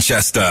 Access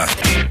Manchester.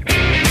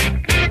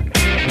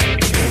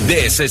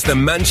 This is the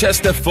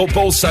Manchester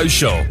Football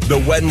Social, the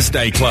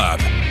Wednesday Club.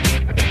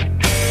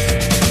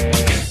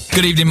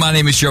 Good evening, my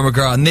name is Joe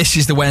McGrath and this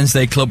is the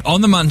Wednesday Club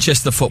on the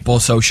Manchester Football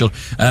Social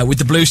with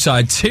the blue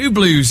side. 2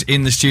 blues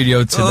in the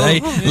studio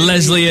today.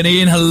 Leslie and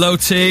Ian, hello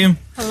team.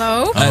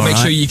 Hello. Make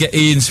sure you get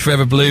Ian's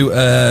Forever Blue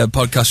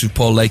podcast with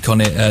Paul Lake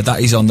on it.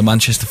 That is on the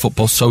Manchester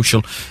Football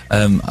Social,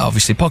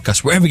 obviously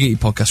podcast, wherever you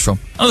get your podcast from.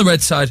 On the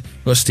red side,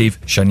 we've got Steve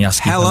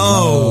Shaniaski.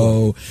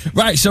 Hello.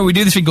 Right, so we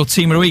do this thing called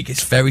Team of the Week.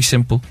 It's very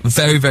simple.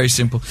 Very, very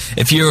simple.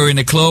 If you're in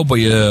a club or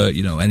any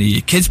of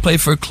your kids play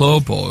for a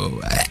club or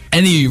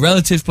any of your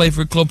relatives play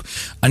for a club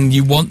and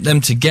you want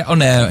them to get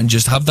on air and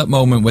just have that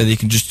moment where they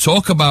can just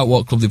talk about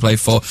what club they play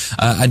for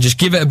and just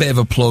give it a bit of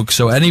a plug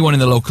so anyone in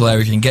the local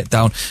area can get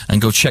down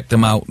and go check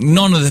them out.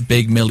 None of the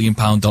big $1 million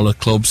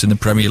clubs in the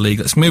Premier League.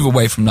 Let's move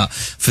away from that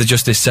for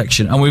just this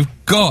section. And we've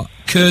got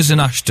Curzon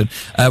Ashton.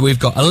 We've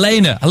got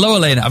Elena. Hello,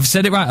 Elena. I've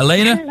said it right,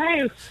 Elena?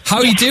 Hello. How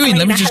are you doing?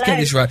 Let me just get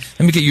this right.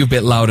 Let me get you a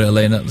bit louder,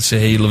 Elena. Let's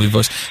hear your lovely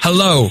voice.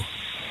 Hello.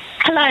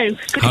 Hello.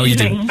 Good How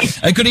evening. Are you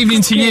doing? Good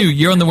evening to you.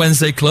 You're on the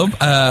Wednesday Club.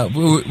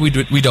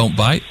 We don't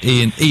bite.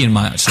 Ian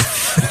might actually.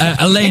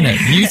 Elena,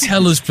 you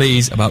tell us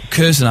please about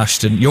Curzon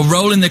Ashton. Your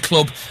role in the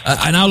club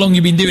and how long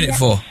you've been doing it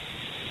for.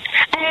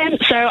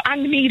 So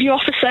I'm the media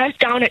officer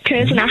down at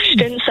Curzon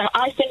Ashton. So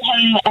I've been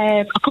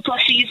here a couple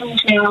of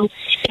seasons now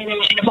in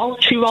a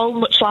voluntary role,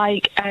 much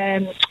like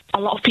a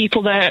lot of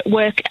people that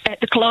work at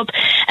the club.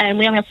 We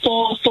only have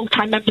 4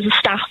 full-time members of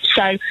staff,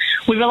 so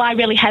we rely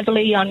really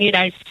heavily on,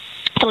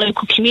 the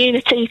local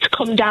community to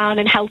come down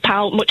and help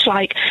out, much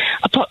like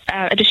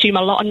I'd assume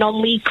a lot of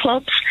non-league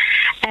clubs.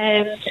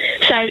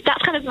 So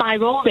that's kind of my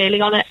role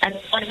really on a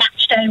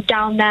match day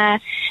down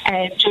there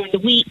during the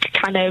week,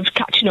 kind of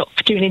catching up,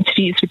 doing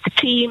interviews with the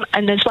team,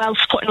 and as well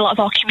supporting a lot of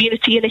our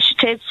community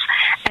initiatives.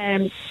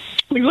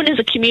 We run as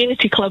a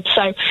community club,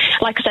 so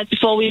like I said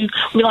before, we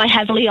rely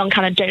heavily on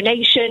kind of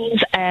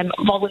donations,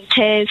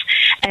 volunteers.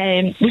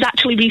 We've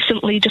actually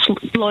recently just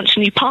launched a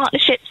new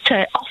partnership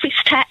to Office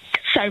Tech,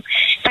 so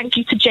thank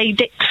you to Jay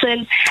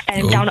Dixon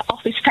down at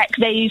Office Tech.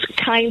 They've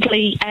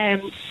kindly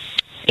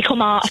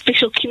become our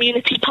official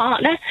community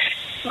partner.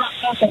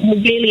 We're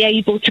really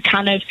able to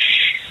kind of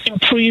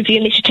improve the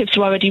initiatives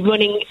we're already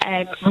running,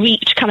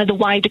 reach kind of the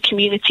wider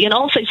community, and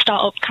also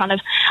start up kind of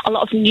a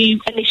lot of new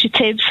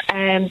initiatives,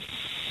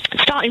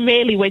 starting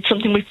really with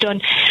something we've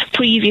done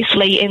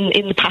previously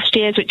in the past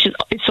years, which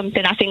is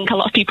something I think a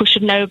lot of people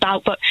should know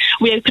about. But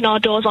we open our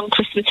doors on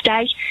Christmas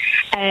Day,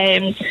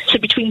 so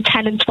between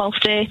 10 and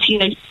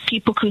 12:30,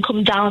 people can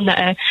come down that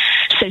are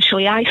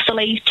socially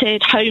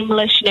isolated,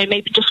 homeless,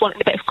 maybe just wanting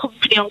a bit of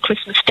company on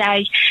Christmas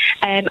Day,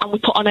 and we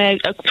put on a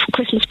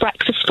Christmas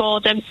breakfast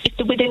for them. If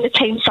they're within the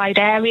Tameside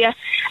area,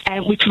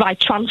 we provide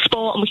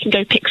transport and we can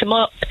go pick them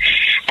up.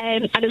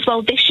 And as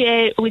well this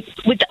year, with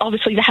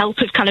obviously the help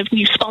of kind of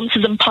new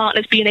sponsors and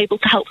partners being able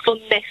to help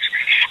fund this,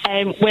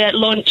 we're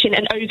launching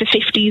an over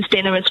 50s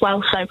dinner as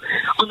well. So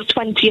on the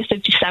 20th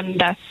of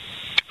December,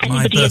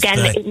 anybody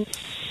again.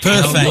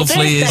 Perfect. How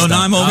lovely is that?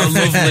 How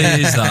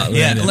lovely is that?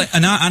 Yeah,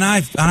 and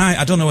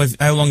I don't know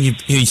how long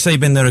you say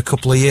you've been there a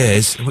couple of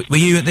years. Were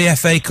you at the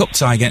FA Cup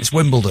tie against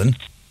Wimbledon?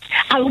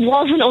 I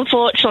wasn't,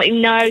 unfortunately,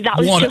 no. That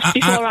was just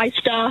before I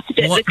started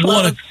at the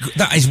club.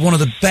 That is one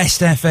of the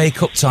best FA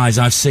Cup ties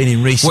I've seen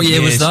in recent years. What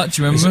year was that,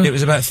 do you remember? It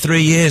was about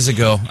 3 years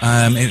ago.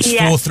 It was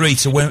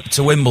 4-3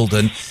 to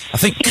Wimbledon. I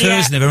think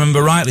Curzon, if I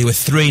remember rightly, were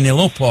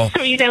 3-0 up.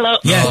 3-0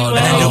 up. Yeah,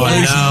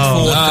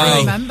 I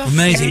remember.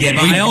 Amazing game.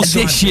 I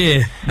also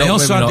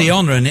had the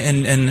honour,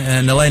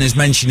 and Elena's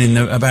mentioning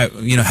about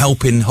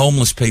helping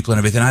homeless people and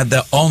everything. I had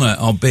the honour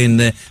of being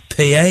the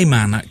PA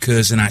man at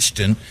Curzon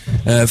Ashton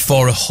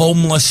for a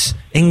homeless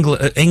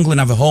England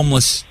have a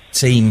homeless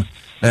team,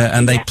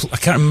 and I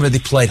can't remember if they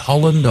played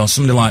Holland or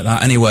something like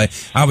that. Anyway,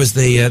 I was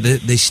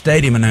the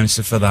stadium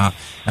announcer for that,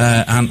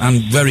 and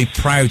I'm very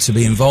proud to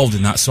be involved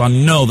in that. So I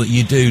know that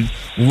you do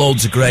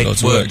loads of great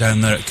work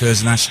down there at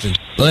Curzon Ashton.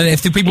 Well,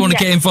 if the people want to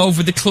get involved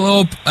with the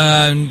club,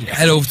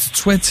 head over to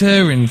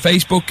Twitter and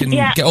Facebook and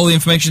get all the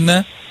information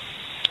there.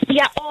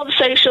 Yeah, all the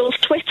socials,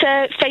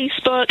 Twitter,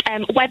 Facebook,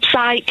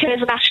 website,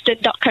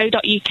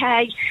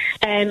 curzonashton.co.uk,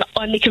 and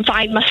you can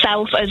find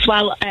myself as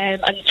well, and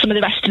some of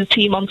the rest of the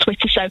team on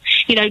Twitter. So,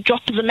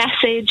 drop us a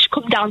message,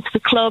 come down to the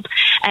club.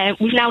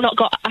 We've now not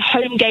got a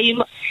home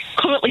game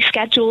currently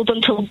scheduled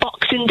until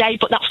Boxing Day,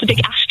 but that's the big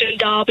Ashton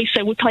derby,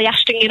 so we play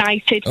Ashton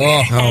United.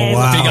 Oh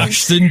wow. Big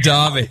Ashton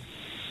derby.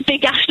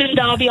 Big Ashton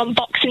derby on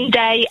Boxing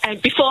Day,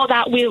 and before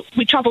that we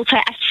travel to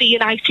FC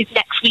United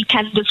next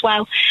weekend as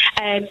well.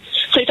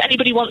 So if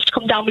anybody wants to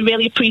come down, we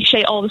really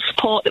appreciate all the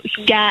support that we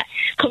can get.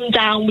 Come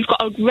down. We've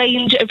got a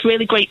range of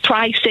really great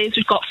prices.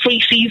 We've got free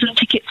season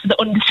tickets for the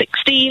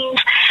under-16s,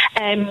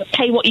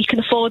 pay what you can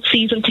afford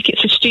season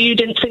tickets for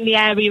students in the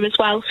area as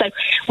well. So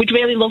we'd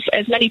really love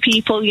as many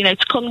people, to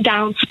come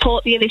down,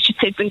 support the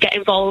initiatives and get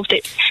involved,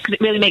 because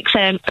it really makes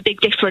a big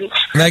difference.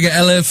 Mega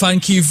Ella,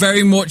 thank you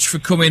very much for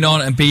coming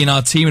on and being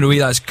our team of the week.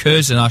 That's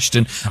Curzon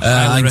Ashton,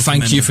 and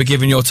thank you for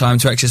giving your time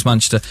to Access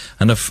Manchester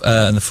and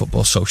the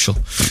Football Social.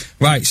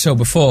 Right, so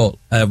before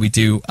we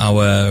do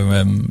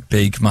our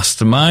big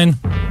mastermind,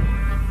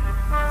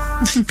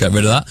 get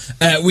rid of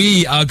that,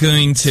 we are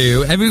going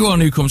to, everyone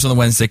who comes on the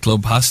Wednesday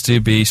Club has to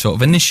be sort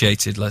of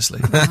initiated,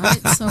 Leslie. Right,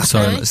 okay.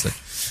 Sorry, Leslie.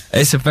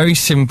 It's a very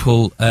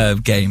simple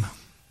game,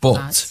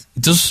 but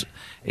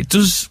it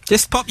does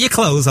just pop your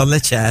clothes on the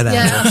chair there.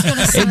 Yeah, I was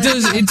gonna say.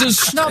 It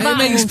does it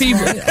makes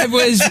people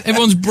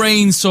everyone's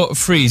brain sort of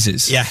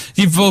freezes. Yeah,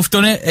 you've both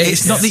done it.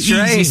 It's not the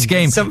easiest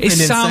game. It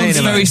sounds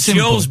very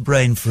simple. Joe's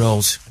brain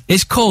froze.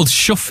 It's called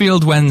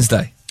Sheffield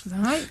Wednesday.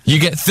 Right. You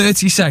get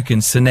 30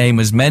 seconds to name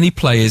as many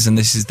players, and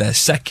this is their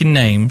second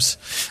names,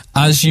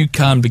 as you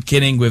can,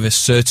 beginning with a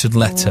certain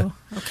letter.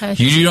 Oh, okay.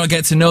 You do not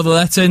get to know the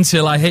letter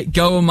until I hit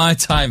go on my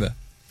timer.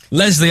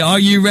 Leslie, are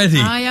you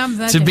ready? I am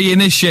ready. To be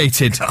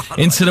initiated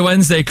into the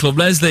Wednesday Club.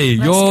 Leslie,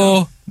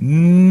 your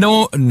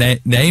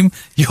name?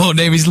 Your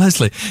name is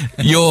Leslie.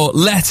 Your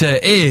letter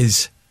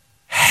is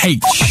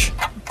H.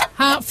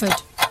 Hartford.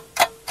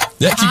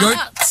 Yeah, keep going.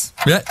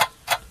 Yeah.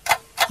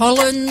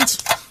 Holland.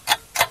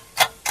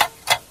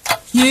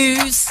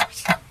 Hughes.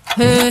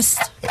 Hurst.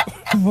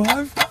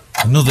 What?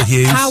 Another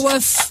Hughes.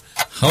 Howarth.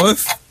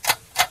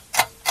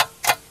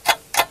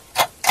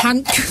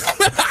 Hank.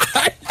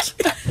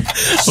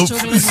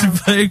 There's a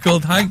player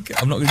called Hank.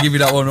 I'm not going to give you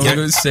that one. I'm going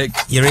to go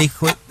 6. You're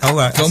equal. All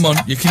right. Come on,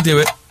 you can do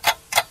it.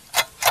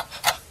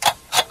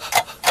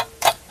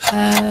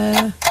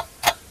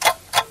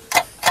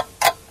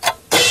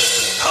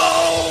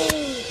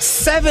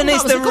 7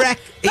 is the record.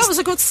 That was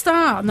a good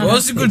start. It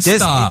was a good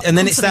start. And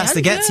then it starts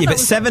to get to you. But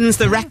 7's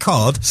the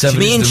record.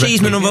 Me and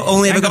Cheeseman have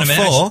only ever got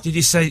 4. Did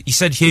you say you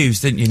said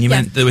Hughes, didn't you? And you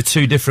meant there were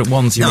 2 different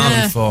ones you were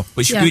going for.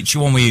 Which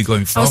one were you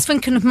going for? I was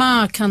thinking of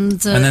Mark and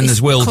then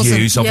there's Will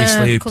Hughes,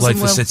 obviously, who played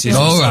for City.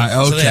 All right,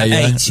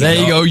 okay, there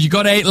you go. You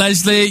got 8,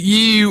 Leslie.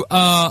 You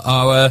are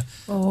our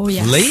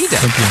leader.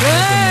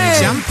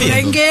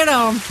 Champion. Bring it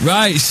on.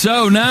 Right,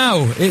 so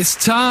now it's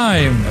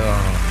time.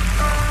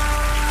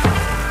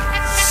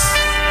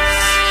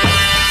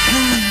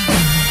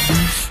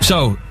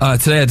 So,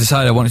 today I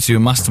decided I wanted to do a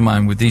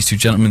mastermind with these 2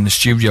 gentlemen in the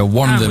studio.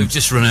 One of them... We've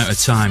just run out of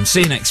time.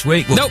 See you next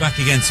week. We'll be back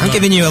again tomorrow. I'm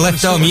giving you a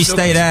lift home. You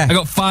stay there. I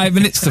got 5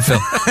 minutes to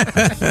fill.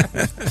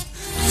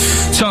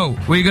 So,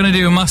 we're going to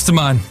do a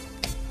mastermind.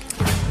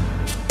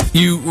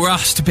 You were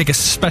asked to pick a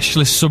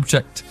specialist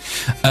subject.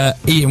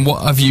 Ian,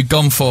 what have you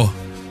gone for?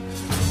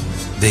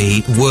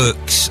 The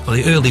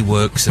early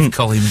works of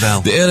Colin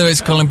Bell. The early works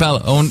of Colin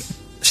Bell.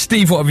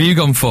 Steve, what have you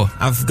gone for?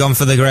 I've gone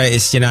for the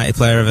greatest United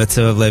player ever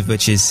to have lived,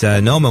 which is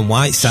Norman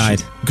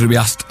Whiteside. I'm going to be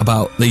asked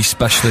about these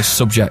specialist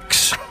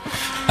subjects.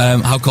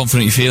 How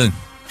confident are you feeling?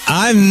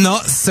 I'm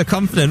not so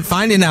confident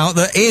finding out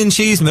that Ian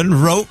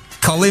Cheeseman wrote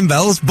Colin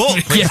Bell's book.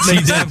 Yes, he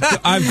did.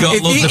 I've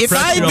got loads of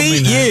pressure on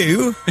me now. If I beat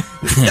you,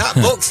 that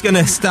book's going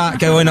to start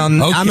going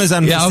on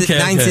Amazon for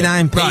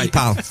 99p, right.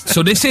 pal.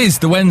 So this is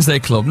the Wednesday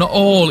Club. Not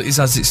all is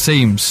as it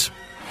seems.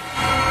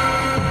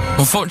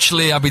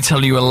 Unfortunately, I'll be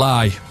telling you a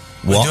lie.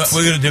 What?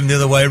 We're going to do them the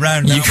other way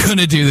around now. You're going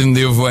to do them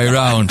the other way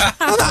around.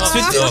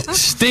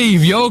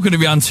 Steve, you're going to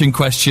be answering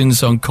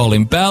questions on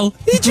Colin Bell.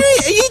 Are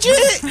you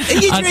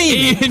dreaming? And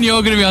Ian,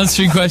 you're going to be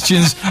answering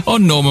questions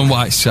on Norman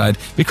Whiteside,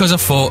 because I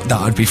thought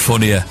that would be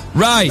funnier.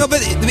 Right. No,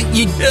 but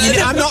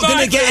I'm not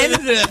going to get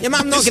anything.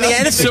 I'm not going to get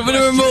anything. So we're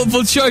doing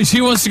multiple choice.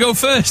 Who wants to go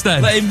first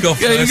then? Let him go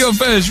first. Yeah, you go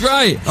first,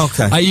 right.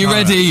 Okay. Are you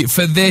ready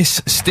for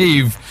this,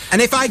 Steve? And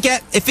if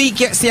he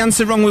gets the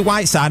answer wrong with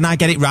Whiteside and I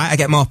get it right, I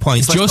get more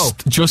points.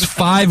 Just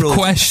 5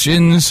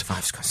 questions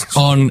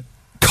on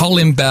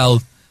Colin Bell.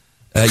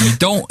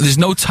 There's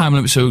no time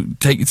limit, so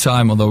take your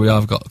time, although we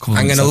have got a couple of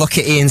minutes. I'm going to look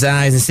at Ian's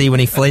eyes and see when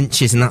he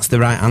flinches, and that's the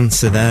right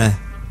answer there.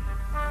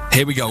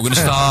 Here we go, we're going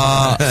to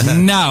start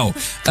now.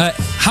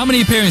 How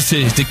many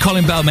appearances did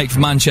Colin Bell make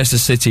for Manchester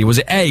City? Was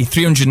it A,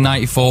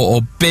 394,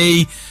 or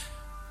B,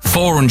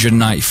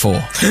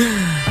 494?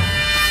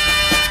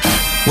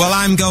 Well,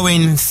 I'm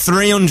going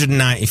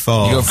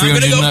 394. You got 394. I'm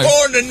going to go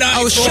 494.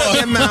 Oh, shut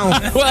your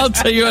mouth. Well, I'll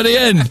tell you at the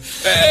end.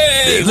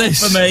 Hey,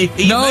 for me.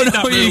 No,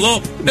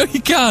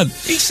 you can't.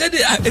 He said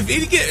it.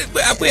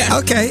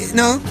 Okay,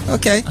 no,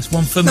 okay. That's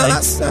one for me.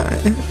 That's all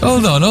right.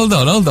 Hold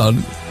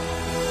on.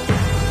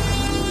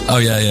 Oh,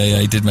 yeah,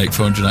 he did make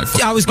 494.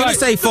 Yeah, I was going to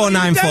say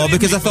 494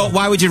 because I thought,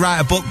 why would you write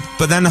a book?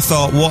 But then I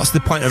thought, what's the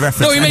point of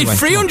reference? No, he made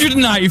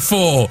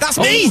 394. That's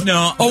me.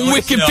 On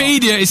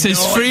Wikipedia, it says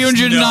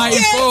 394.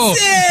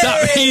 Yes,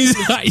 that means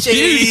that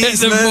you get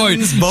the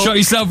point. Shot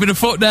yourself in the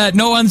foot there.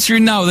 No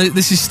answering now.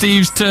 This is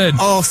Steve's turn.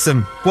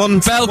 Awesome.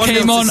 Bell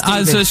came on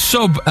as a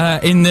sub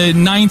in the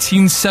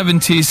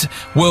 1970s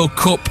World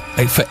Cup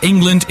for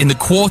England in the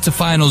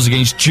quarterfinals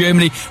against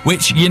Germany.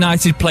 Which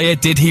United player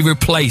did he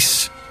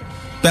replace?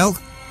 Bell.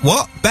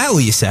 What? Bell,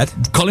 you said?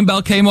 Colin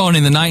Bell came on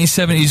in the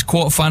 1970s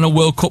quarter-final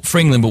World Cup for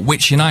England, but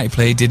which United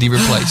player did he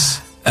replace?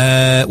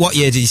 What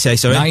year did you say,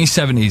 sorry?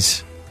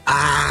 1970s.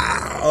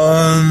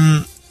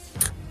 I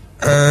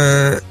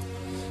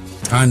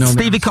know.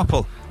 Stevie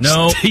Coppell.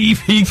 No.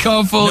 Stevie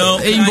Coppell. No.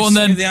 He won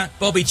then.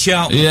 Bobby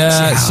Charlton.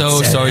 Yeah,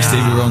 sorry,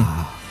 Stevie, wrong.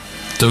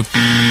 So,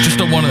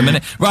 just on one at the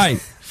minute. Right.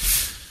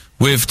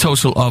 With a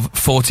total of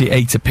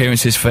 48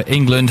 appearances for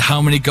England,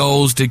 how many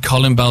goals did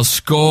Colin Bell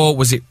score?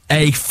 Was it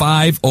A,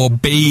 5 or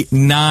B,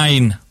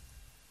 9?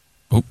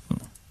 Oh.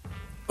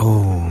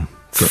 Go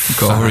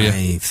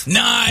 5.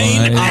 9!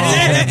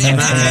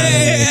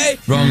 Hey.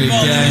 Wrong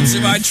again.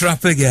 Into my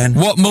trap again.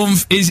 What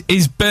month is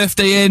his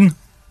birthday in?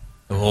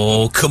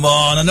 Oh, come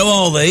on, I know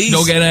all these.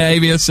 Don't get an A,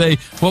 B or C.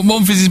 What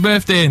month is his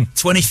birthday in?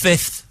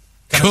 25th.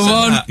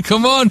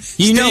 Come on.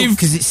 You know,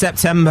 because it's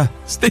September.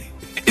 Steve.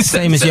 It's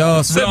same as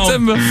yours.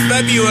 September.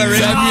 February.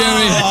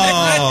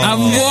 Oh.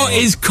 And what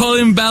is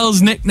Colin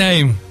Bell's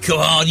nickname? Come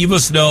on, you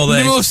must know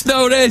this. You must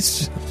know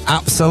this.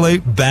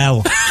 Absolute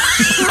Bell.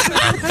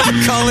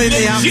 Colin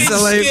the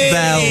Absolute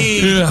Bell.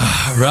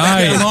 Yeah,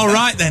 right. I'm all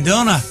right then,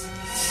 don't I?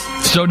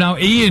 So now,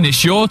 Ian,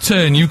 it's your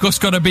turn. You've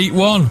just got to beat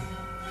one.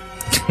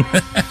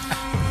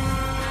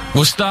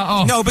 We'll start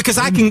off. No, because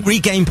I can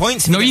regain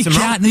points. No, you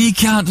can't. No, you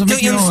can't.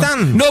 Don't you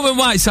understand? Norman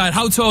Whiteside,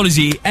 how tall is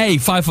he? A,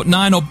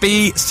 5'9", or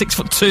B,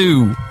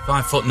 6'2"?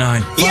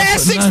 5'9". Yeah,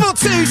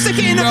 6'2". Stick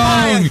it in the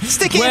pile.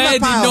 Stick it in the pile. Where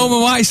did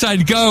Norman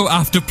Whiteside go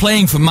after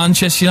playing for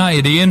Manchester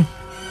United, Ian?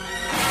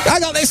 I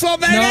got this one,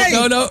 baby.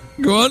 No.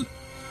 Go on.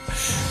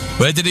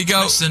 Where did he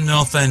go? Western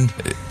North End.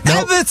 No.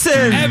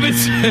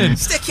 Everton.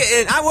 Stick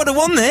it in. I would have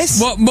won this.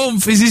 What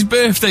month is his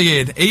birthday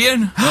in,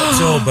 Ian?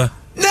 October.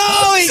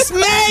 No, it's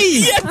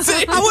me! Yes,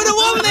 I would have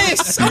won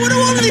this! I would have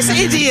won this,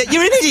 idiot!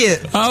 You're an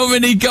idiot! How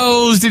many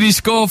goals did he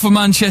score for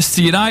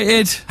Manchester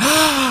United?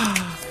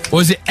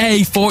 Was it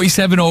A,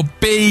 47, or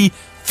B,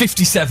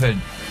 57?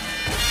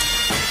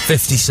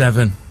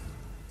 57.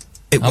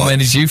 How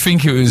many did you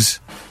think it was?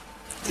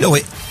 No,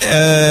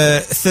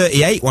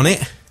 38,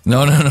 wasn't it?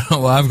 No.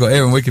 Well, I've got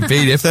here on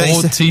Wikipedia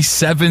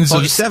 47.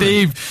 So,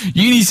 Steve,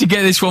 you need to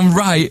get this one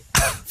right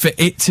for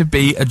it to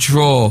be a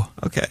draw.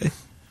 Okay.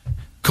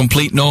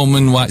 Complete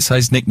Norman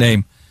Whiteside's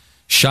nickname.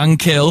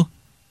 Shankill.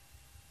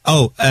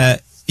 Oh,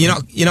 you're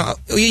not,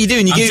 what are you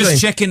doing? You're I'm Googling?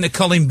 just checking the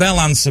Colin Bell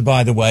answer,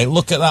 by the way.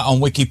 Look at that on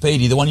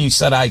Wikipedia, the one you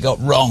said I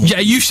got wrong. Yeah,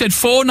 you said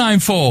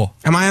 494.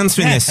 Am I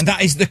answering this? And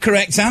that is the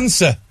correct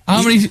answer.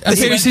 How many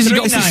appearances you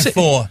got for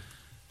 394?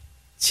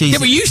 Yeah,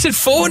 but you said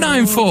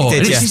 494.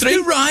 Did it's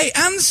the right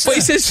answer. But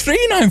it says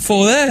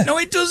 394 there. No,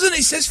 it doesn't.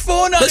 It says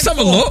 494. Let's have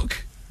a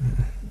look.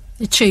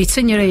 You're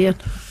cheating, you're Ian.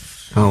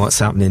 Oh, what's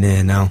happening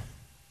here now?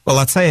 Well,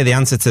 I'll tell you the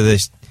answer to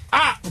this.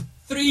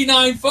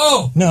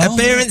 394. No.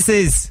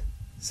 Appearances.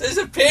 It says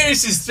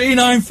appearances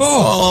 394.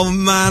 Oh,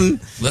 man.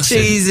 Listen,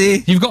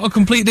 cheesy. You've got to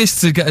complete this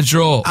to get a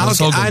draw.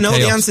 I know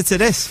the answer to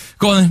this.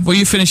 Go on, will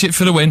you finish it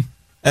for the win?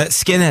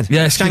 Skinhead.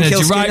 Yeah, Skinhead.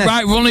 You're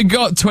right. We've only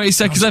got 20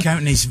 seconds left.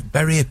 Counting his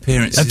very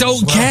appearances. I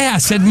don't care. I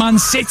said Man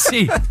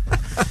City.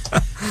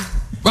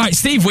 Right,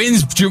 Steve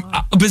wins.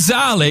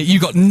 Bizarrely, you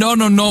got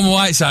none on Norman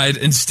Whiteside,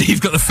 and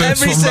Steve got the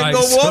first one right.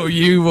 So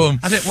you won.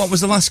 What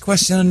was the last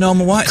question on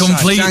Norman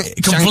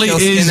Whiteside?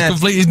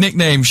 Complete his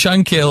nickname,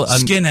 Shankill.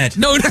 And Skinhead.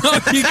 No.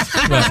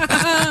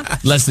 Well,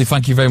 Leslie,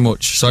 thank you very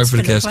much. Sorry for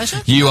the chaos.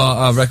 Pleasure. You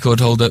are our record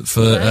holder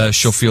for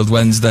Sheffield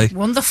Wednesday.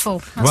 Wonderful.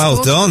 That's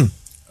well good. done.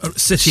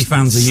 City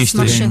fans are used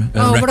to being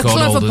record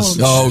holders.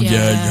 Bunch. Oh,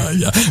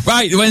 yeah.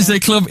 Right, the Wednesday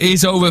Club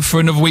is over for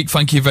another week.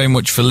 Thank you very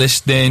much for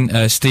listening.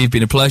 Steve,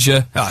 been a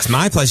pleasure. Oh, it's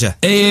my pleasure.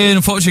 Ian,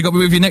 unfortunately, got to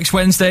be with you next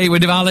Wednesday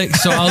with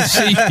Alex, so I'll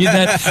see you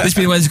then. This has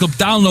been the Wednesday Club.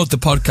 Download the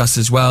podcast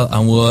as well,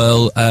 and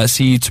we'll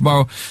see you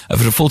tomorrow for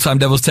the Full-Time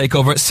Devils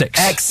Takeover at 6.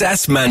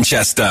 XS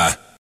Manchester.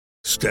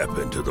 Step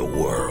into the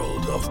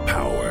world of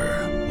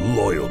power,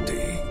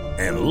 loyalty,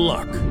 and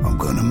luck. I'm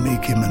gonna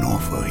make him an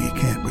offer he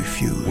can't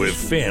refuse. With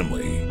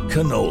family,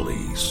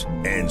 cannolis,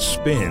 and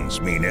spins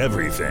mean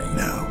everything.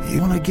 Now,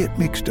 you wanna get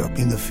mixed up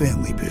in the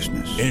family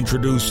business.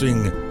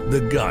 Introducing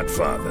The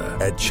Godfather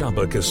at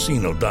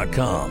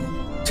ChumbaCasino.com.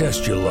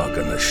 Test your luck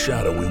in the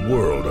shadowy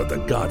world of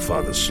The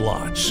Godfather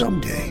slot.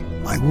 Someday,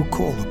 I will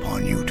call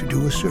upon you to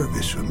do a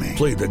service for me.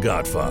 Play The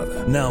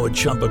Godfather, now at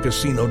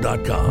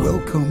ChumbaCasino.com.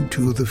 Welcome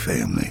to the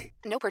family.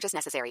 No purchase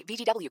necessary.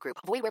 VGW Group.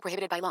 Void where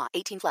prohibited by law.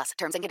 18+.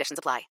 Terms and conditions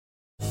apply.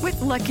 With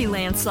Lucky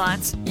Land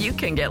Slots, you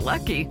can get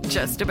lucky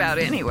just about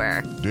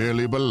anywhere.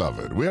 Dearly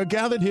beloved, we are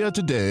gathered here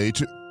today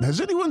to...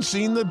 Has anyone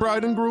seen the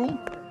bride and groom?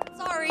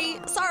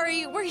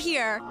 Sorry, we're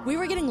here. We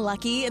were getting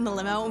lucky in the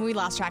limo and we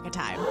lost track of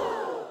time.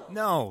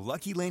 No,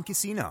 Lucky Land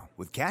Casino.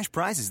 With cash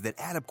prizes that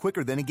add up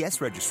quicker than a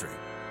guest registry.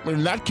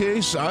 In that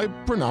case, I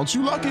pronounce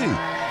you lucky.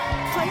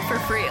 Play for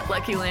free at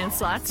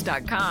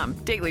LuckyLandSlots.com.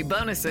 Daily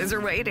bonuses are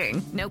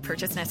waiting. No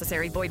purchase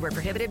necessary. Void where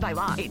prohibited by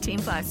law.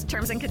 18+.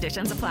 Terms and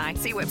conditions apply.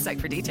 See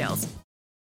website for details.